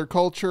popular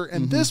culture,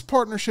 and this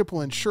partnership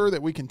will ensure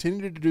that we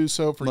continue to do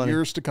so for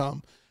years to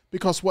come.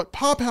 Because what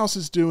Pop House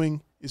is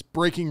doing is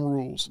breaking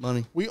rules.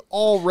 Money. We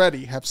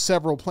already have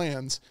several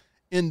plans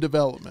in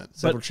development."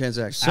 Several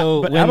transactions.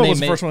 So but when ABBA they was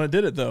the made- first one that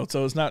did it, though,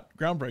 so it's not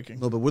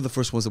groundbreaking. No, but we're the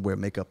first ones that wear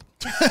makeup.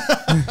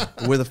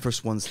 We're the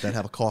first ones that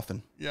have a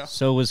coffin. Yeah.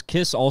 So was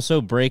Kiss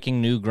also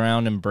breaking new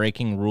ground and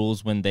breaking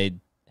rules when they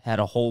had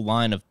a whole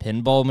line of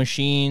pinball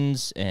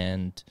machines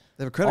and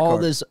They have a credit all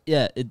card. this?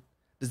 Yeah,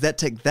 Does that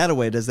take that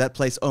away? Does that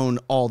place own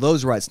all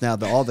those rights now?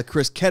 All the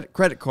Chris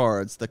credit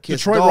cards, the Kiss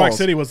Detroit dolls. Rock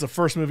City was the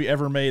first movie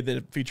ever made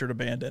that featured a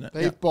band in it.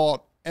 They've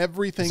bought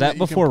everything. is that you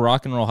before can,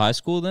 Rock and Roll High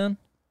School then?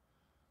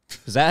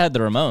 Because that had the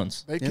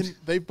Ramones.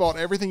 They've bought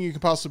everything you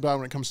can possibly buy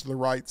when it comes to the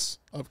rights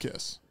of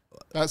KISS.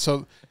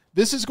 So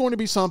this is going to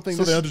be something.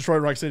 So they own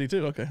Detroit Rock City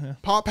too. Okay. Yeah.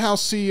 Pop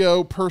House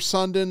CEO Per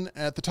Sundin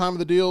at the time of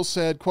the deal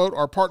said, quote,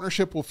 "Our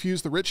partnership will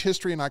fuse the rich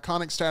history and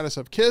iconic status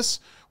of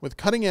KISS with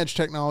cutting-edge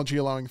technology,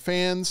 allowing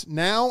fans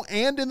now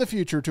and in the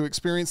future to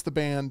experience the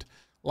band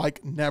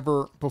like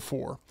never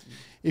before.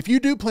 If you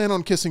do plan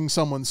on kissing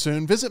someone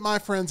soon, visit my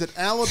friends at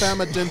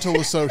Alabama Dental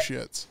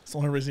Associates. That's the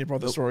only reason you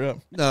brought the story up.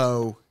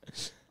 No.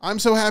 I'm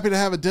so happy to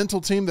have a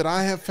dental team that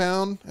I have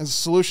found as a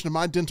solution to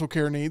my dental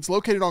care needs.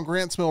 Located on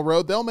Grants Mill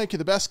Road, they'll make you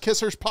the best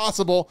kissers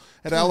possible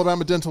at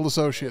Alabama Dental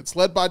Associates.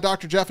 Led by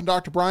Dr. Jeff and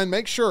Dr. Brian,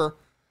 make sure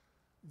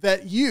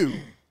that you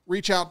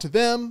reach out to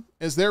them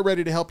as they're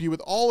ready to help you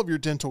with all of your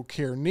dental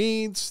care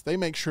needs. They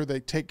make sure they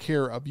take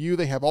care of you.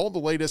 They have all the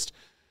latest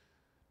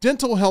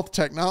dental health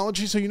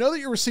technology, so you know that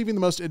you're receiving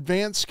the most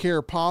advanced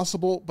care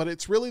possible, but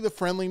it's really the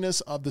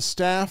friendliness of the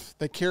staff.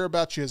 They care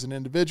about you as an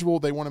individual.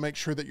 They want to make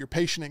sure that your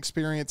patient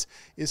experience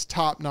is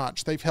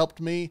top-notch. They've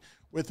helped me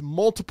with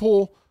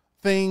multiple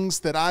things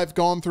that I've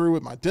gone through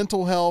with my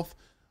dental health,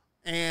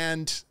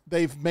 and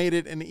they've made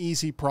it an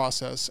easy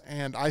process,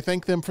 and I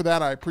thank them for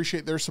that. I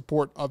appreciate their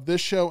support of this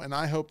show, and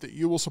I hope that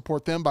you will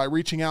support them by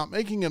reaching out,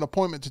 making an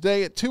appointment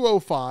today at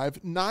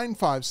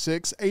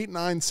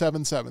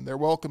 205-956-8977. They're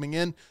welcoming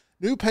in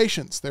new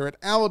patients. They're at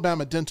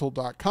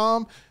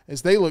alabamadental.com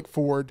as they look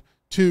forward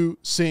to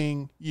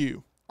seeing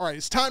you. All right,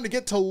 it's time to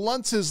get to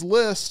Luntz's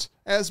list.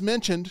 As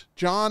mentioned,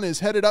 John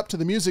is headed up to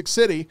the Music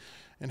City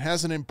and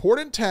has an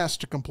important task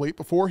to complete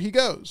before he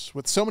goes.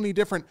 With so many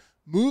different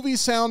movie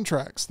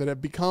soundtracks that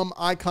have become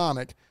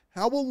iconic,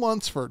 how will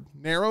Lunsford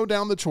narrow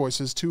down the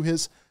choices to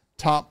his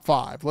top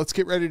 5? Let's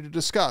get ready to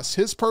discuss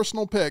his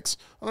personal picks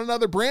on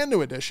another brand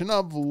new edition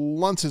of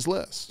Luntz's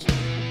List.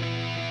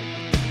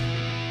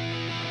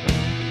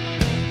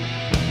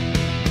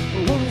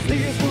 What is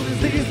this? What is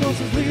this? What's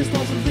this?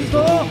 What's this?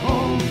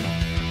 Oh,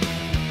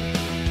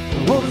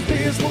 what is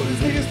this? What is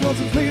this? What's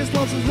this?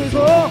 What's this?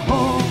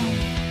 Oh,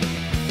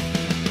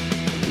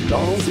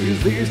 long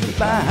since this to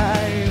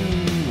buy,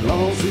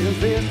 long since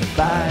this to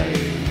buy,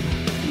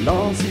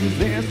 long since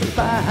this to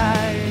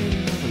buy,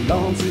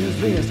 long since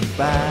this to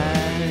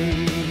buy.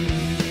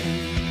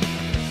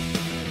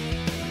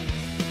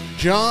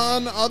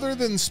 John, other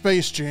than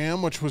Space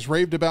Jam, which was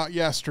raved about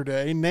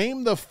yesterday,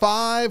 name the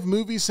 5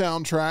 movie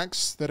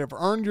soundtracks that have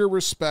earned your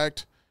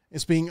respect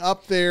as being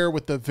up there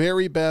with the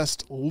very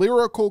best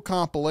lyrical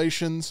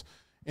compilations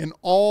in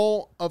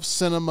all of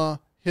cinema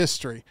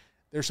history.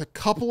 There's a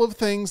couple of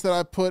things that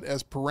I put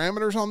as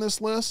parameters on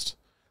this list.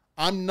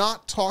 I'm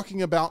not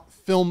talking about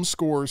film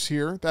scores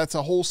here. That's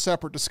a whole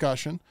separate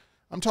discussion.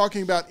 I'm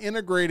talking about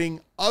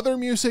integrating other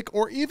music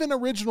or even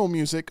original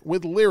music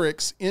with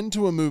lyrics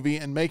into a movie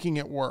and making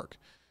it work.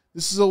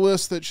 This is a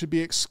list that should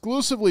be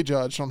exclusively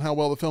judged on how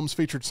well the films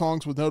featured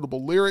songs with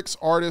notable lyrics,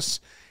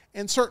 artists,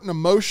 and certain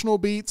emotional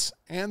beats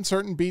and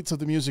certain beats of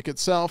the music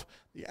itself.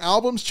 The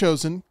albums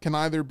chosen can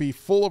either be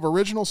full of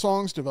original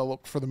songs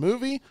developed for the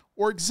movie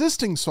or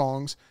existing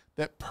songs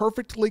that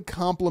perfectly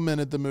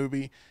complemented the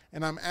movie.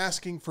 And I'm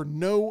asking for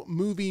no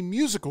movie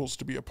musicals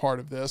to be a part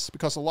of this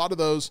because a lot of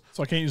those...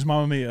 So I can't use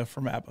Mamma Mia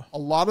from ABBA. A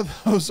lot of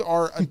those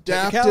are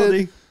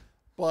adapted,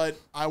 but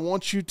I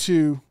want you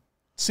to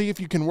see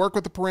if you can work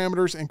with the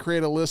parameters and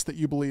create a list that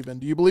you believe in.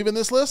 Do you believe in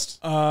this list?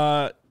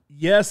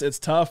 Yes, it's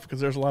tough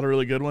because there's a lot of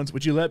really good ones.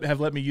 Would you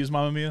let me use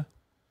Mamma Mia?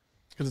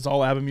 Because it's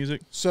all ABBA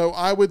music. So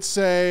I would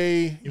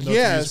say Even though it's a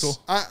yes.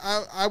 musical?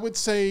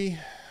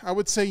 I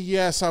would say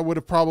yes. I would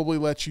have probably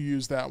let you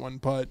use that one,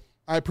 but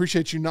I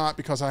appreciate you not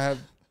because I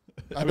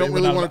don't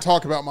really want to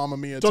talk about Mamma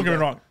Mia. Don't get me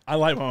today. wrong. I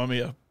like Mamma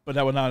Mia, but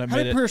that would not have How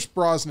made did it. Pierce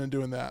Brosnan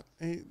doing that?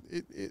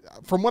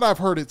 From what I've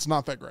heard, it's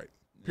not that great.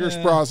 Pierce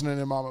Brosnan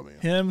and Mamma Mia.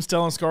 Him,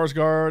 Stellan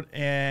Skarsgård,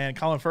 and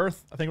Colin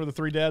Firth, I think were the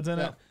 3 dads in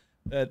it.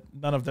 That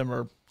none of them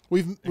are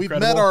We've incredible.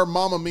 met our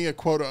Mamma Mia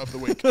quota of the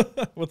week.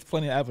 with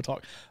plenty of Ava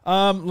talk.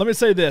 Let me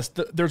say this.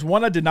 There's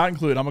one I did not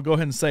include. I'm going to go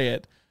ahead and say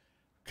it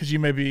because you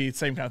may be the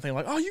same kind of thing.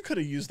 Like, oh, you could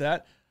have used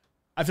that.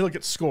 I feel like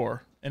it's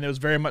score, and it was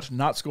very much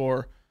not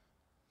score,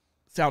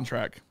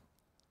 soundtrack.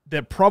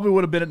 That probably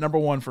would have been at number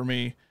 1 for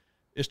me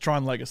is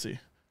Tron Legacy,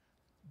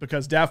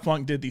 because Daft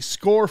Punk did the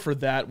score for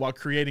that while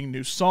creating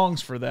new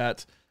songs for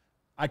that.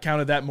 I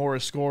counted that more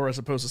as score as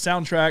opposed to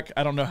soundtrack.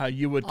 I don't know how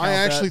you would count I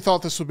actually that.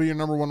 thought this would be your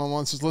number 1 on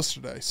Lance's list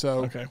today.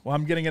 So Okay, well,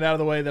 I'm getting it out of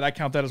the way that I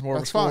count that as more of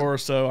a That's fine. score,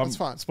 so I'm That's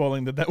fine.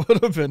 spoiling that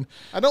would have been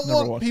I don't number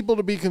want 1. people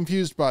to be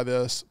confused by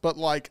this, but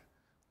like,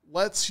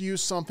 let's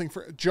use something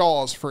for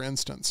Jaws, for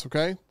instance.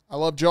 Okay, I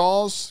love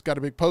Jaws. Got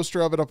a big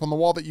poster of it up on the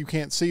wall that you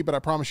can't see, but I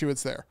promise you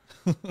it's there.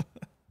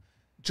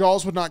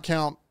 Jaws would not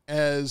count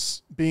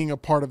as being a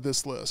part of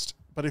this list,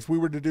 but if we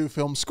were to do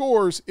film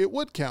scores, it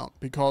would count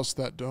because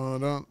that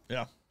dun dun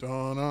Yeah.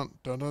 dun dun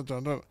dun dun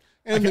dun dun,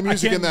 and the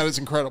music in that is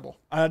incredible.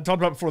 I talked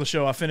about it before the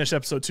show. I finished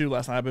episode 2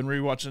 last night. I've been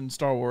rewatching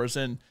Star Wars,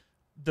 and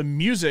the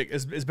music,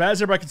 as bad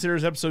as everybody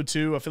considers episode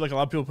 2, I feel like a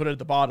lot of people put it at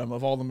the bottom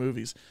of all the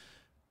movies.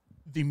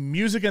 The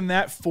music in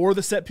that for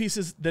the set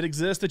pieces that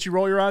exist that you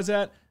roll your eyes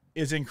at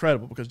is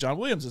incredible because John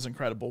Williams is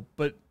incredible,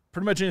 but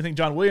pretty much anything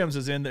John Williams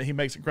is in that he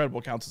makes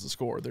incredible counts as a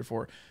score.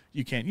 Therefore,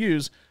 you can't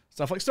use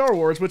stuff like Star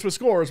Wars, which with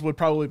scores would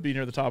probably be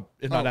near the top,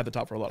 if not at the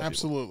top for a lot of people.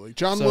 Absolutely.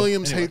 John So,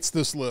 Williams anyway. hates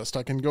this list.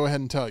 I can go ahead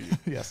and tell you.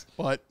 Yes.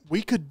 But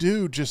we could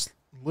do just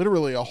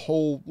literally a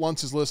whole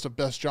Lunce's list of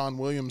best John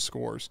Williams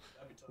scores,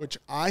 which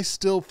I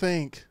still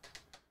think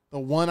the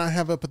one I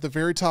have up at the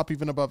very top,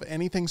 even above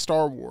anything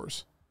Star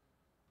Wars,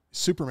 is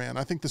Superman.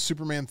 I think the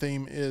Superman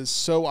theme is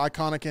so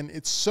iconic, and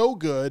it's so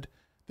good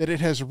that it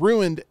has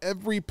ruined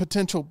every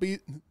potential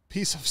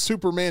piece of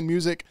Superman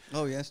music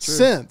Oh, yeah, it's true.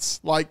 since.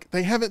 Like,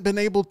 they haven't been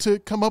able to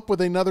come up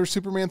with another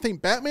Superman theme.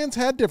 Batman's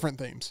had different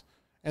themes,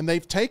 and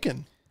they've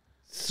taken.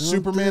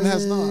 Superman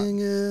has not. Something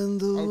in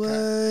the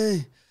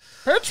way.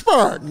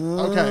 Pittsburgh.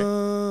 Okay.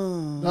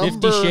 Oh.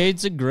 50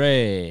 Shades of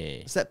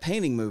Grey. It's that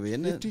painting movie,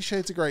 isn't it? 50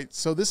 Shades of Grey.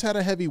 So this had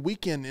a heavy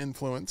Weekend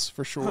influence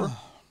for sure.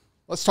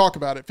 Let's talk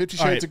about it. 50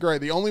 Shades All right. of Grey.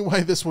 The only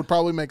way this would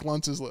probably make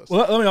Lunce's list.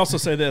 Well, let me also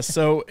say this.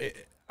 So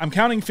I'm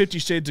counting 50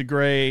 Shades of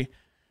Grey,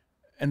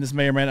 and this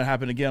may or may not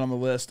happen again on the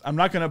list. I'm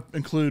not going to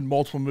include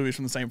multiple movies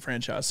from the same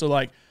franchise. So,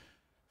 like,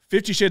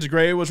 50 Shades of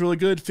Grey was really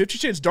good. 50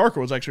 Shades Darker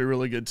was actually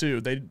really good,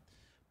 too.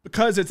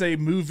 Because it's a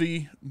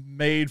movie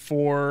made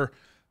for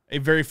a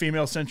very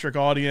female-centric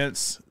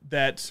audience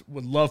that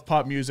would love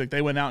pop music,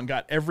 they went out and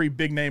got every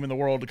big name in the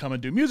world to come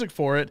and do music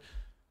for it,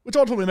 which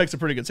ultimately makes a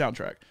pretty good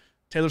soundtrack.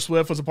 Taylor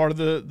Swift was a part of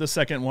the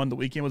second one. The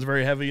Weeknd was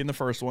very heavy in the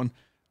first one.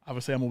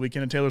 Obviously, I'm a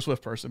Weeknd and Taylor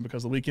Swift person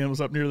because The Weeknd was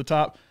up near the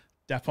top.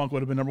 Daft Punk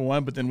would have been number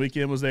 1, but then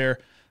Weeknd was there,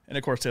 and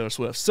of course Taylor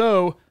Swift.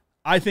 So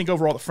I think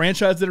overall the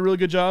franchise did a really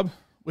good job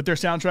with their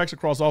soundtracks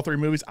across all 3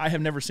 movies. I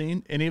have never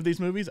seen any of these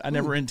movies. I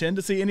never intend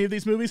to see any of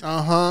these movies.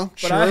 Uh-huh. But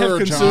Sure, I have John.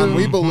 consumed-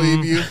 We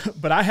believe you.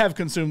 But I have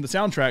consumed the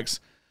soundtracks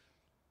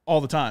all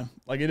the time.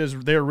 Like,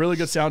 they're really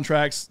good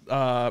soundtracks.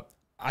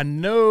 I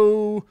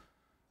know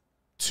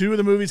 2 of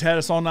the movies had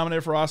a song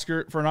nominated for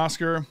an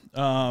Oscar.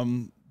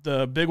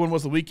 The big one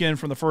was The Weeknd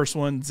from the first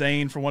one.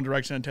 Zayn from One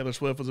Direction and Taylor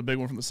Swift was a big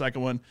one from the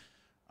second one.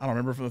 I don't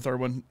remember from the third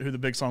one who the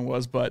big song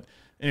was, but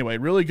anyway,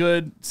 really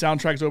good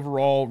soundtracks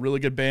overall,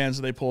 really good bands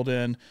that they pulled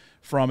in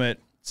from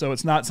it. So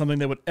it's not something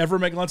that would ever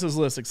make Lunce's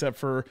list except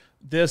for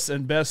this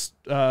and best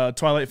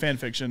Twilight fan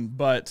fiction,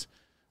 but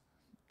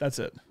that's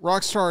it.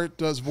 Rockstar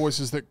does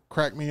voices that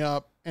crack me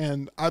up,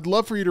 and I'd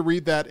love for you to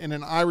read that in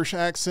an Irish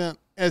accent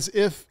as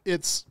if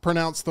it's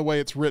pronounced the way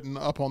it's written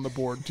up on the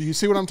board. Do you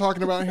see what I'm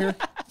talking about here?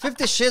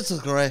 50 Shades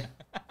of Grey.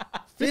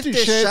 50 50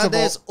 Shades of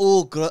Shades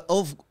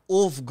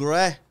of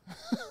Grey.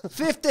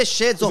 50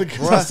 Shades of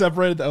Because I Grey.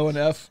 separated the O and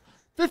F.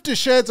 50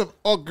 Shades of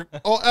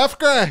F.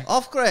 Grey.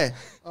 Of Grey.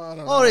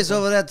 Oh, he's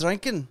over there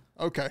drinking.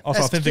 Okay. Also,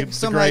 I Let's think keep the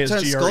somebody gray is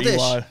turned G-R-E-Y,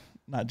 Scottish.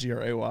 not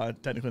G-R-A-Y,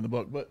 technically in the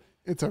book, but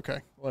It's okay.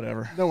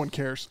 whatever. No one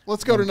cares.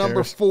 Let's go to one number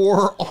cares.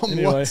 4 on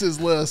Anyway. Lunce's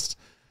list.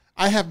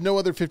 I have no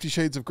other 50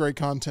 Shades of Grey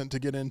content to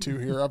get into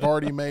here. I've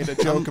already made a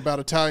joke about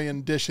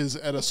Italian dishes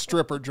at a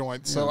stripper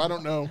joint, so I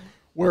don't know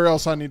where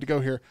else I need to go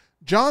here.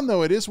 John,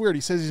 though, it is weird.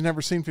 He says he's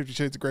never seen 50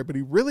 Shades of Grey, but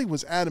he really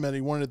was adamant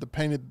he wanted to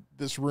paint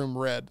this room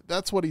red.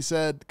 That's what he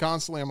said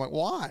constantly. I'm like,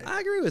 why? I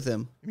agree with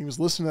him. And he was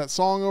listening to that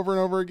song over and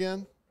over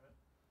again.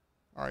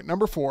 All right,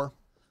 number 4.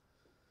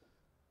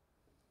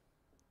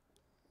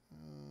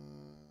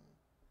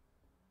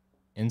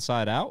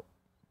 Inside Out?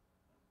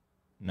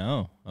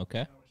 No.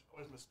 Okay.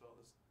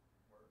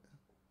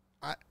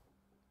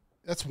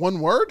 That's one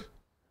word?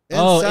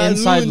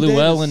 Inside Llewyn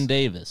Llewellyn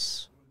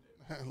Davis.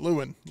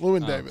 Llewyn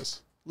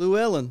Davis.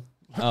 Llewellyn.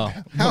 Oh,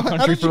 How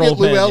Country did you for get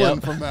Old Men, Llewellyn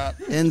yep. from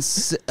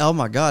that? Oh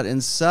my God!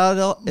 Inside.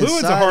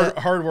 Lewin's a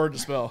hard word to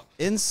spell.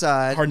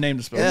 Inside. Hard name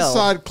to spell. L.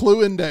 Inside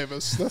Cluin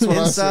Davis. That's what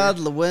Inside I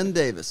see. Llewyn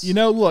Davis. You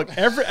know, look,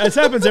 it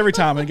happens every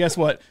time. And guess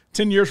what?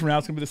 10 years from now,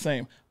 it's going to be the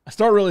same. I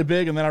start really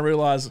big, and then I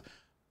realize,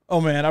 oh,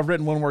 man, I've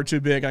written one word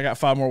too big. I got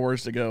 5 more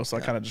words to go, so I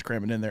kind of just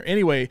cram it in there.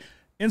 Anyway,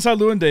 Inside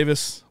Llewyn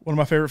Davis, one of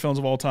my favorite films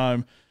of all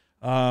time.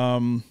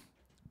 I'm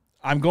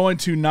going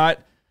to not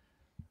 –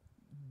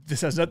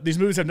 these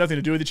movies have nothing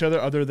to do with each other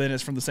other than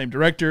it's from the same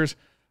directors.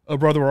 Oh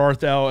Brother, Where Art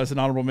Thou as an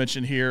honorable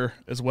mention here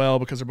as well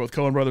because they're both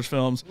Coen Brothers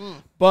films.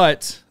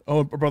 But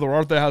Oh Brother, Where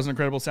Art Thou has an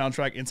incredible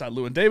soundtrack. Inside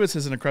Llewyn Davis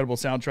has an incredible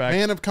soundtrack.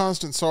 Man of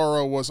Constant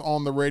Sorrow was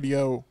on the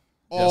radio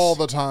all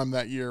the time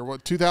that year.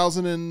 What,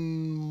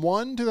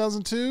 2001,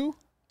 2002?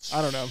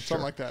 I don't know.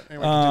 Something like that.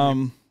 Anyway,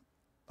 continue.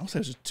 I'll say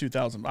it was just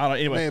 2000. I don't know.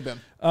 Anyway. May have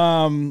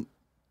been.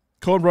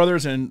 Coen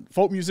Brothers and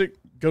folk music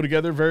go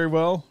together very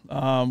well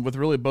with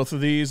really both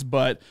of these.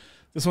 But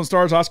this one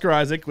stars Oscar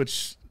Isaac,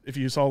 which if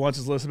you saw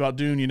Lunch's list about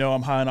Dune, you know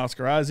I'm high on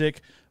Oscar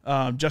Isaac.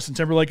 Justin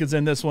Timberlake is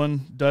in this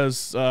one,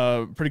 does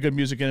pretty good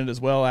music in it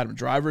as well. Adam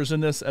Driver's in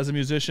this as a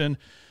musician.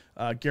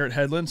 Garrett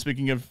Hedlund,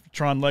 speaking of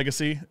Tron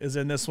Legacy, is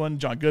in this one.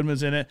 John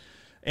Goodman's in it.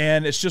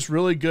 And it's just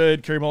really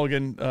good. Carey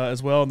Mulligan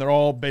as well. And they're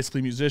all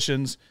basically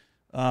musicians.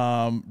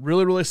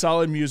 Really, really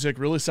solid music,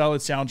 really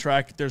solid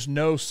soundtrack. There's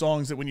no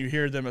songs that when you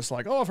hear them, it's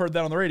like, oh, I've heard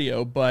that on the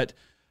radio. But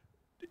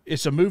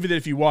it's a movie that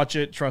if you watch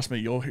it, trust me,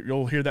 you'll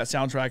hear that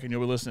soundtrack and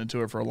you'll be listening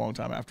to it for a long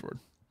time afterward.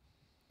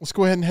 Let's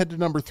go ahead and head to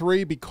number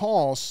 3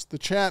 because the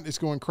chat is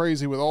going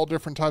crazy with all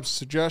different types of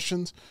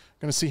suggestions.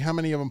 Going to see how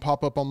many of them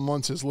pop up on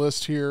Lunch's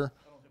list here.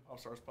 I don't think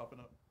Popstar's popping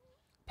up.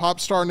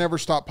 Popstar Never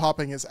Stop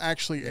Popping is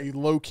actually a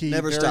low-key,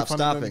 Never very Stop fun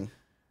Stopping. movie.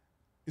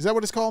 Is that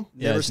what it's called?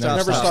 Yeah, Never it's Stop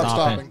Never Stop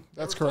Stopping. Stopping.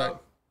 That's correct.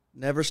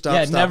 Never Stop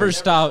Yeah, Stopping. never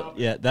stop.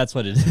 Yeah, that's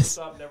what it is.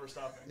 Never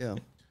stopping. Yeah.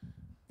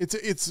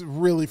 It's a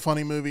really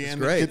funny movie, and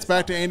great. it gets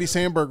back to Andy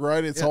Samberg,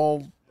 right? It's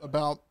all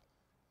about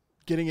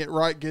getting it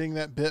right, getting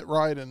that bit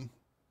right, and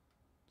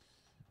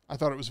I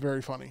thought it was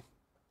very funny.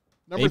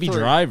 Number Baby 3.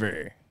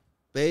 Driver.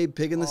 Babe,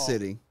 Pig in the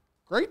City.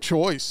 Great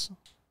choice.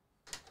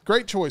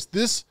 Great choice.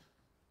 This,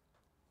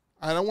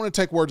 I don't want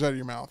to take words out of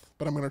your mouth,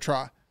 but I'm going to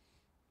try.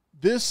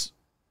 This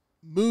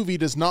movie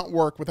does not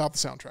work without the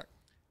soundtrack.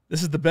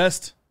 This is the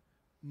best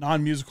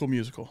non-musical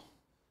musical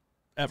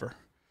ever.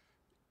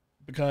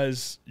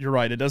 Because you're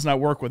right, it does not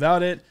work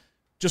without it.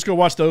 Just go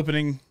watch the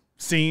opening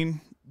scene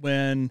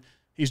when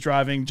he's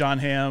driving John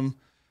Hamm,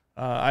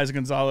 Isaac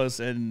Gonzalez,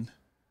 and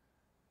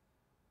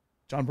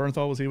John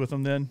Bernthal. Was he with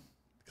them then?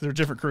 Because they're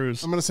different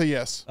crews. I'm going to say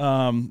yes.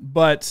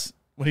 But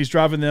when he's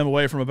driving them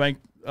away from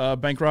a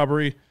bank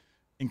robbery,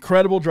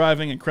 incredible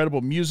driving,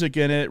 incredible music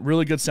in it,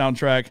 really good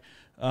soundtrack.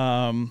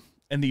 And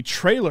the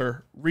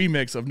trailer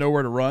remix of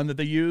Nowhere to Run that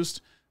they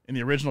used in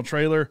the original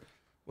trailer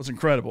was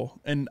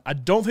incredible. And I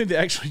don't think they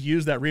actually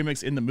used that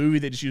remix in the movie.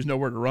 They just used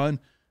Nowhere to Run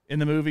in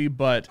the movie,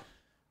 but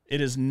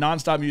it is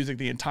nonstop music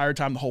the entire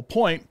time. The whole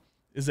point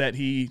is that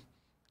he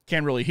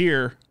can't really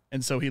hear,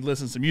 and so he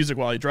listens to music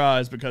while he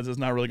drives because it's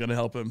not really going to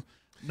help him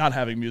not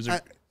having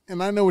music.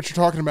 And I know what you're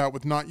talking about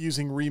with not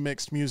using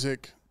remixed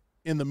music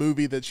in the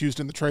movie that's used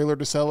in the trailer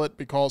to sell it,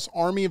 because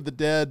Army of the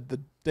Dead,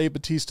 the Dave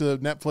Bautista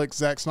Netflix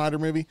Zack Snyder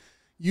movie,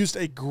 used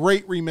a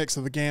great remix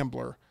of The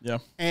Gambler. Yeah.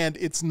 And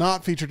it's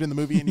not featured in the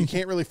movie, and you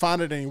can't really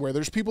find it anywhere.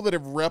 There's people that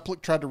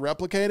have tried to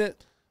replicate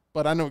it,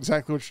 but I know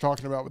exactly what you're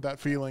talking about with that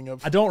feeling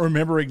of... I don't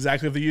remember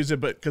exactly if they used it,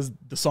 but because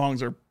the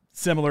songs are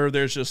similar,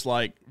 there's just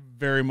like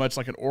very much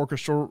like an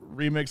orchestral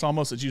remix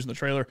almost that's used in the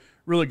trailer.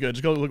 Really good.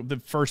 Just go look at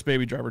the first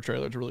Baby Driver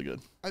trailer. It's really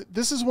good.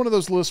 This is one of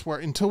those lists where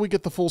until we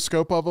get the full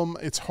scope of them,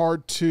 it's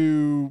hard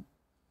to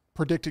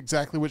predict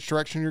exactly which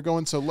direction you're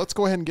going. So let's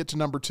go ahead and get to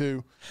number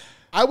 2.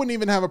 I wouldn't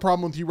even have a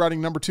problem with you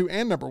writing number 2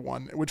 and number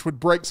 1, which would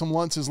break some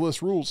Lunch's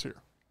list rules here.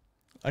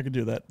 I could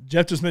do that.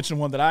 Jeff just mentioned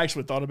one that I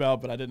actually thought about,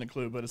 but I didn't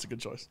include, but it's a good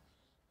choice.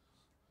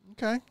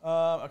 Okay. Okay,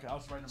 I'll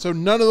just write number So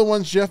none of the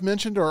ones Jeff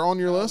mentioned are on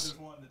your list? There's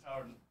one that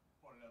Tyler just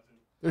pointed out too.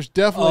 There's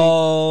definitely...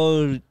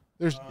 Oh,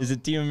 There's is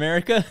it Team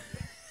America?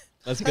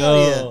 Let's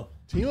Hell go.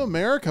 Team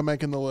America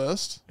making the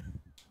list.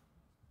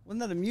 Wasn't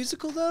that a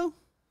musical, though?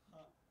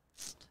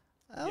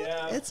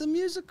 Yeah. It's a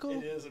musical.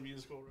 It is a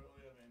musical, really.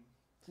 I mean,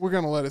 We're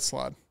going to let it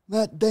slide.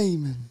 Matt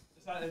Damon.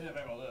 it didn't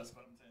make my list,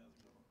 but I'm saying it's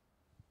a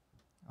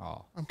good one.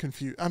 Oh, I'm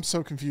confused. I'm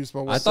so confused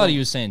by what I thought he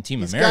was saying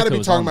Team He's America got to be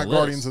was talking on the about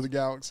Guardians list. of the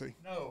Galaxy.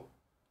 No.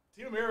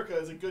 Team America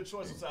is a good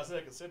choice, since I said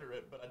I consider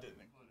it, but I didn't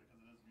include it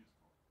because it is a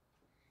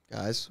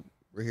musical. Guys,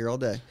 we're here all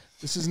day.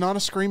 This is not a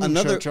screaming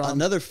show, John.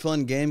 Another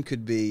fun game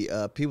could be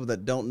people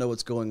that don't know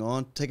what's going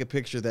on. Take a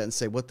picture of that and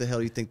say, "What the hell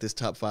do you think this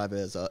top 5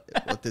 is?"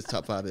 What this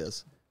top 5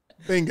 is?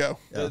 Bingo.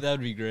 That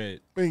would be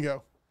great.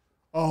 Bingo.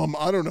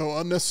 I don't know.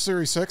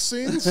 Unnecessary sex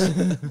scenes?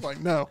 Like,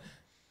 no.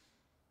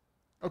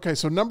 Okay,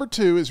 so number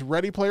 2 is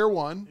Ready Player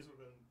One. These would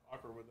have been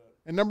awkward with that.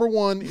 And number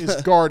 1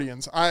 is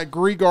Guardians. I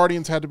agree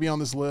Guardians had to be on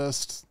this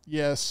list.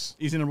 Yes.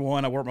 Easy number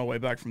 1. I worked my way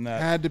back from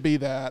that. Had to be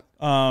that.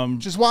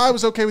 Which is why I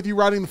was okay with you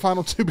writing the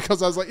final 2,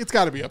 because I was like, it's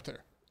got to be up there.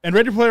 And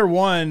Ready Player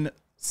One,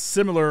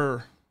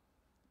 similar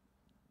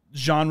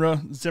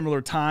genre,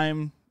 similar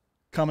time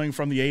coming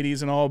from the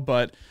 80s and all,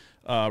 but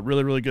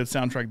really, really good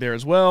soundtrack there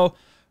as well.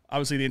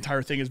 Obviously, the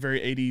entire thing is very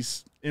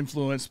 80s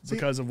influenced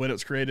because of when it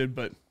was created,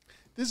 but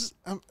this is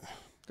I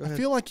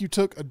feel like you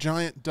took a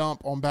giant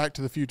dump on Back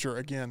to the Future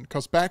again,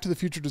 because Back to the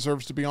Future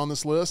deserves to be on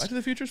this list. Back to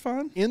the Future's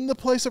fine. In the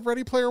place of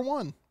Ready Player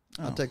One.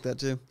 I'll take that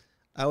too.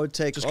 I would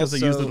take Just because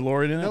they used the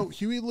DeLorean in it? No,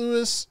 Huey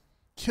Lewis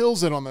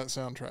kills it on that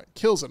soundtrack.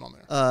 Kills it on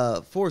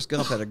there. Forrest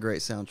Gump had a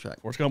great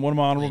soundtrack. Forrest Gump, one of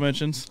my honorable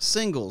mentions.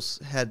 Singles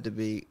had to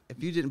be,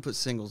 if you didn't put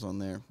singles on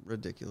there,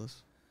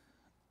 ridiculous.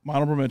 My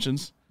honorable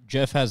mentions.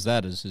 Jeff has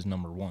that as his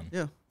number one.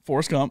 Yeah.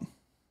 Forrest Gump,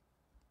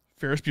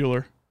 Ferris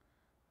Bueller,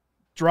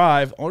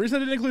 Drive. Only reason I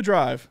didn't include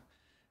Drive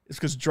is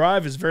because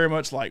Drive is very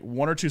much like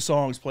one or two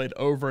songs played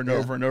over and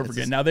over and over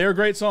again. Now, they are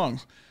great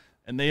songs,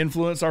 and they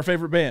influence our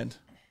favorite band,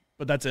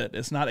 but that's it.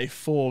 It's not a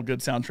full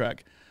good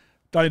soundtrack.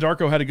 Donnie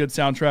Darko had a good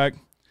soundtrack.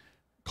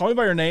 Call Me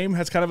By Your Name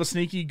has kind of a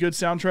sneaky good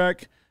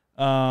soundtrack.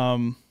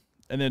 And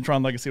then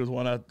Tron Legacy was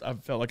one I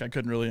felt like I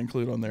couldn't really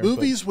include on there.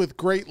 Movies with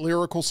great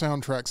lyrical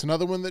soundtracks.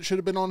 Another one that should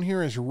have been on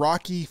here is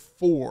Rocky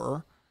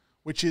IV,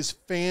 which is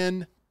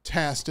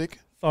fantastic.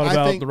 Thought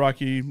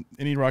about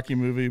any Rocky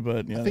movie,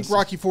 but yeah. I think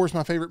Rocky IV is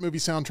my favorite movie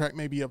soundtrack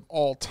maybe of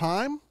all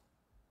time.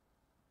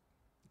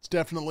 It's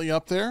definitely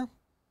up there.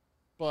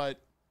 But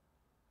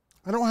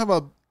I don't have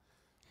a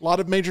lot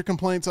of major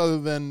complaints other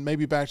than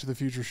maybe Back to the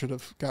Future should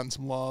have gotten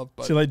some love.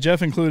 But see, like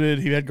Jeff included,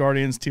 he had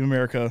Guardians, Team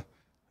America.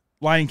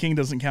 Lion King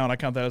doesn't count. I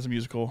count that as a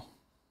musical,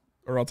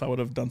 or else I would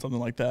have done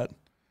something like that.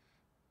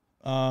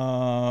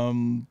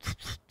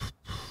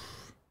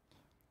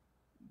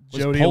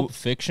 Was Pulp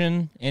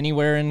Fiction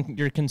anywhere in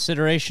your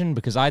consideration?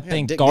 Because I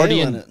think Dick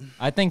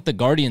I think the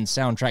Guardian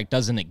soundtrack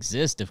doesn't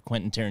exist if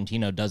Quentin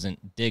Tarantino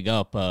doesn't dig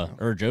up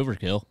Urge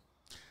Overkill.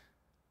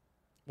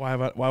 Why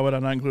would I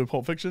not include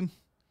Pulp Fiction?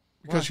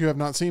 Because you have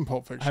not seen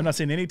Pulp Fiction. I have not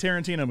seen any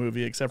Tarantino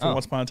movie except for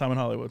Once Upon a Time in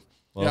Hollywood.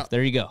 Well,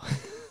 there you go.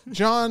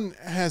 John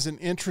has an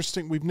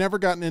interesting. We've never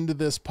gotten into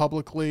this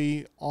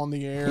publicly on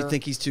the air. You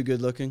think he's too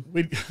good looking?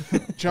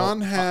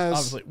 John has.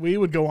 Obviously, we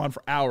would go on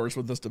for hours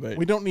with this debate.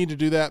 We don't need to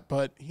do that,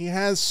 but he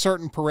has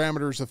certain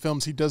parameters of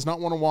films he does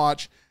not want to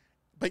watch,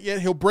 but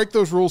yet he'll break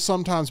those rules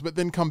sometimes, but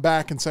then come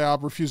back and say, I'll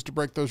refuse to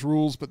break those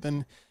rules, but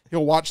then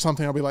he'll watch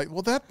something. I'll be like,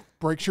 well, that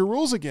breaks your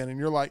rules again. And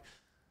you're like,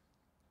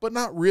 but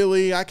not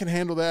really. I can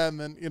handle that. And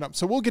then,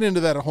 so we'll get into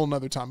that a whole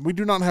nother time. We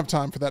do not have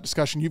time for that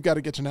discussion. You've got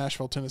to get to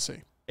Nashville,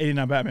 Tennessee.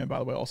 89 Batman, by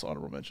the way, also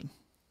honorable mention.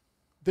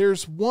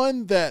 There's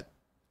one that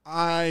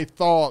I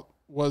thought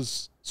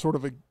was sort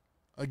of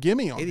a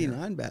gimme on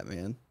 89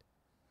 Batman.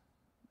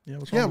 Yeah,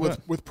 what's wrong with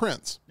that? with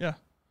Prince. Yeah.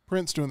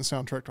 Prince doing the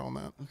soundtrack on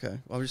that. Okay.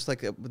 Well, I was just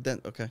like, but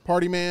then, okay.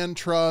 Party Man,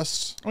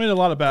 Trust. I mean, a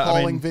lot of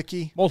Calling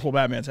Vicky. Multiple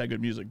Batmans had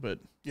good music, but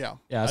yeah.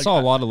 Yeah, I saw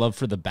a lot of love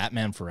for the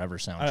Batman Forever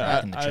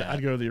soundtrack in the chat.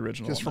 I'd go to the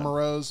original. Kiss from a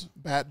Rose,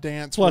 Bat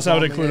Dance. Plus,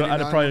 I'd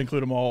probably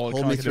include them all.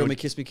 Hold Me, Thrill Me,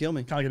 Kiss Me, Kill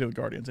Me. Kind of do with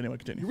Guardians. Anyway,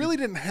 continue. You really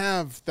didn't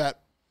have that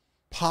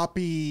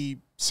poppy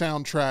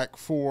soundtrack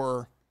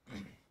for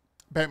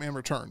Batman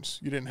Returns.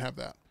 You didn't have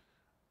that.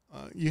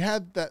 You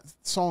had that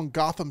song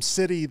Gotham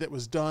City that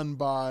was done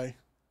by,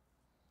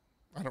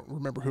 I don't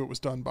remember who it was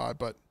done by,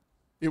 but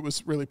it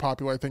was really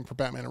popular, I think, for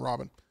Batman and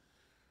Robin.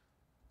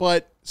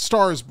 But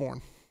Star is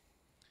Born.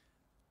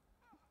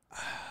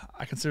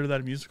 I consider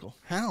that a musical.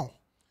 How?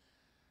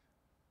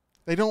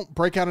 They don't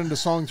break out into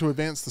song to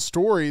advance the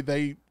story.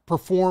 They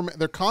perform,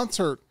 they're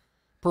concert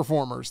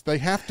performers. They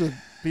have to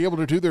be able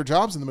to do their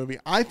jobs in the movie.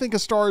 I think A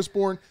Star is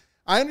Born,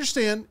 I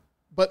understand,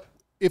 but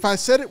if I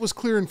said it was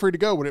clear and free to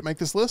go, would it make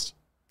this list?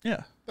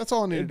 Yeah. That's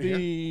all I needed to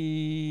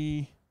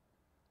hear.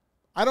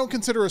 I don't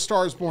consider A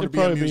Star is Born to be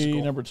a musical. It'd probably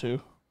be number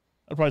 2.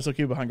 I'd probably still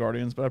keep it behind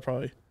Guardians, but I'd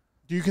probably...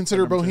 Do you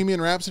consider Bohemian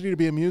Rhapsody to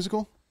be a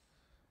musical?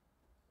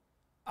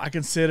 I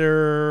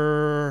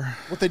consider...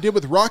 What they did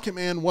with Rocket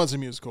Man was a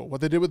musical.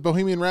 What they did with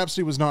Bohemian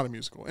Rhapsody was not a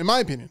musical, in my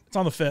opinion. It's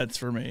on the fence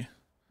for me.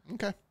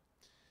 Okay.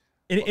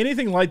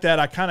 Anything like that,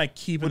 I kind of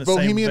keep in the same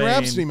vein. Would Bohemian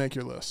Rhapsody make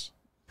your list?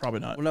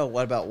 Probably not. Well, no,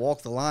 what about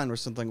Walk the Line or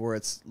something where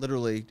it's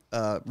literally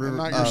not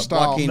your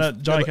style.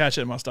 Johnny Cash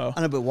ain't my style.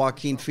 I know, but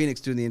Joaquin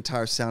Phoenix doing the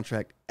entire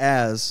soundtrack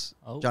as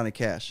Johnny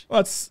Cash.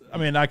 Well,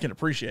 I can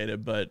appreciate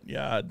it, but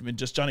yeah, I mean,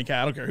 just Johnny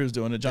Cash. I don't care who's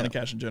doing it. Johnny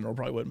Cash in general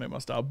probably wouldn't make my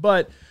style.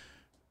 But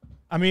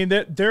I mean,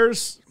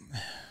 there's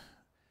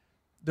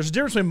a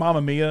difference between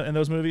Mamma Mia and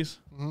those movies,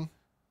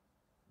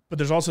 but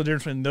there's also a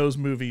difference between those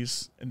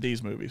movies and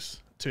these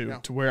movies too. Yeah.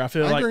 To where I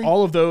feel like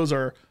all of those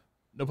are,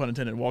 no pun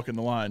intended, walking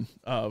the line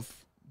of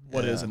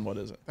what is and what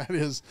isn't. That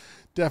is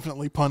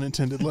definitely pun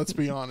intended. Let's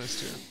be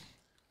honest here.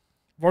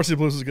 Varsity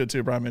Blues is good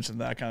too. Brian mentioned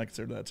that. I kind of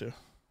consider that too.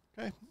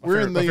 Okay,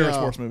 my favorite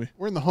sports movie.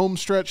 We're in the home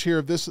stretch here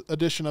of this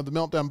edition of the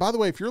Meltdown. By the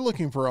way, if you're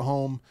looking for a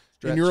home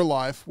in your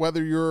life,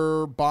 whether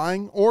you're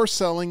buying or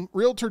selling,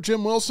 Realtor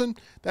Jim Wilson,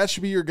 that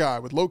should be your guy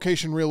with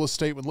Location Real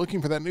Estate. When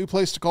looking for that new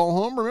place to call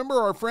home,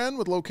 remember our friend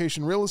with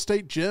Location Real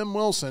Estate, Jim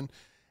Wilson,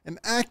 an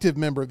active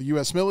member of the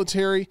U.S.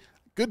 military.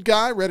 Good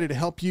guy, ready to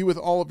help you with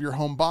all of your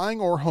home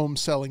buying or home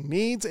selling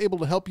needs, able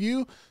to help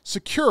you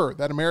secure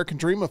that American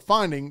dream of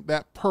finding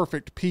that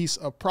perfect piece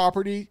of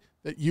property.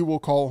 that you will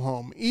call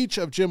home. Each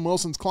of Jim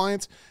Wilson's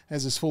clients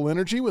has his full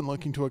energy when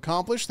looking to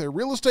accomplish their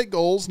real estate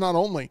goals, not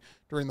only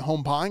during the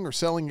home buying or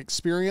selling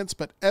experience,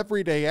 but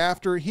every day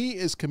after. He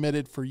is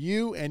committed for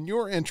you and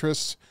your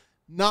interests,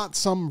 not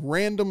some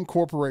random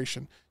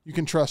corporation. You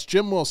can trust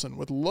Jim Wilson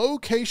with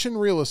Location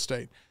Real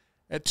Estate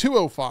at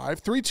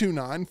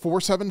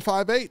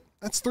 205-329-4758.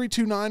 That's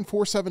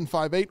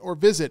 329-4758, or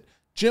visit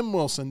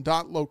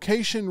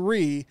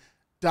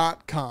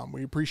jimwilson.locationre.com.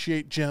 We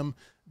appreciate Jim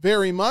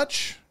very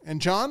much. And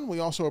John, we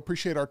also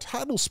appreciate our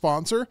title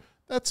sponsor.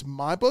 That's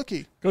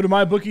MyBookie. Go to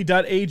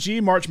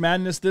mybookie.ag. March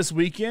Madness this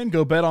weekend.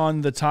 Go bet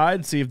on the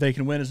Tide, see if they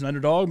can win as an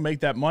underdog, make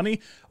that money.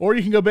 Or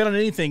you can go bet on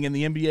anything in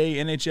the NBA,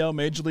 NHL,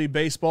 Major League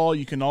Baseball.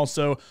 You can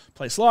also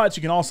play slots.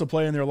 You can also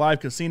play in their live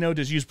casino.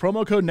 Just use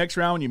promo code next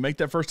round when you make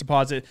that first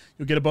deposit.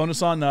 You'll get a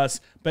bonus on us.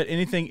 Bet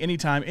anything,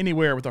 anytime,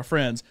 anywhere with our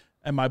friends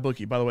at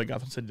MyBookie. By the way,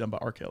 Gotham City done by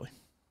R. Kelly.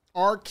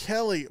 R.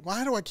 Kelly.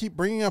 Why do I keep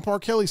bringing up R.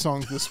 Kelly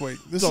songs this week?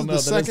 This is Don't know. the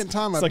second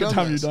time I've done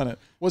this. You've done it.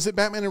 Was it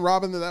Batman and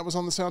Robin that was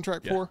on the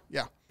soundtrack for?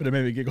 Yeah. But it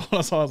made me giggle. I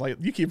was like,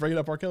 you keep bringing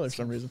up R. Kelly for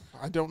some reason.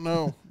 I don't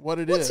know what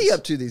it is. What's he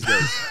up to these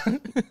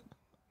days?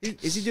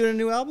 Is he doing a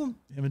new album?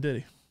 Him and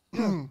Diddy.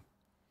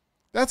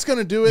 That's going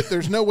to do it.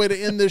 There's no way to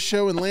end this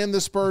show and land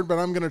this bird, but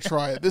I'm going to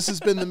try it. This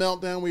has been The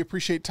Meltdown. We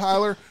appreciate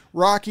Tyler,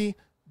 Rocky,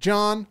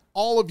 John,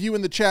 all of you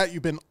in the chat.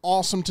 You've been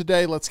awesome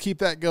today. Let's keep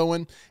that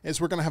going, as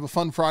we're going to have a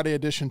fun Friday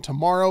edition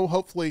tomorrow.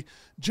 Hopefully,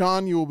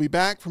 John, you will be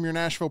back from your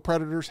Nashville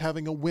Predators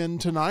having a win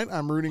tonight.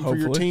 I'm rooting for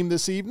your team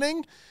this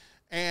evening.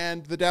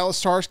 And the Dallas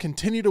Stars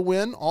continue to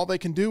win. All they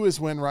can do is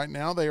win right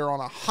now. They are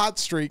on a hot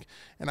streak,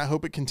 and I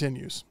hope it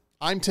continues.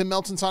 I'm Tim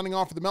Melton signing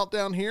off for The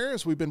Meltdown here,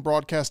 as we've been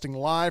broadcasting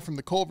live from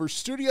the Culver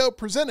studio,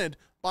 presented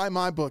by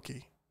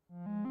MyBookie.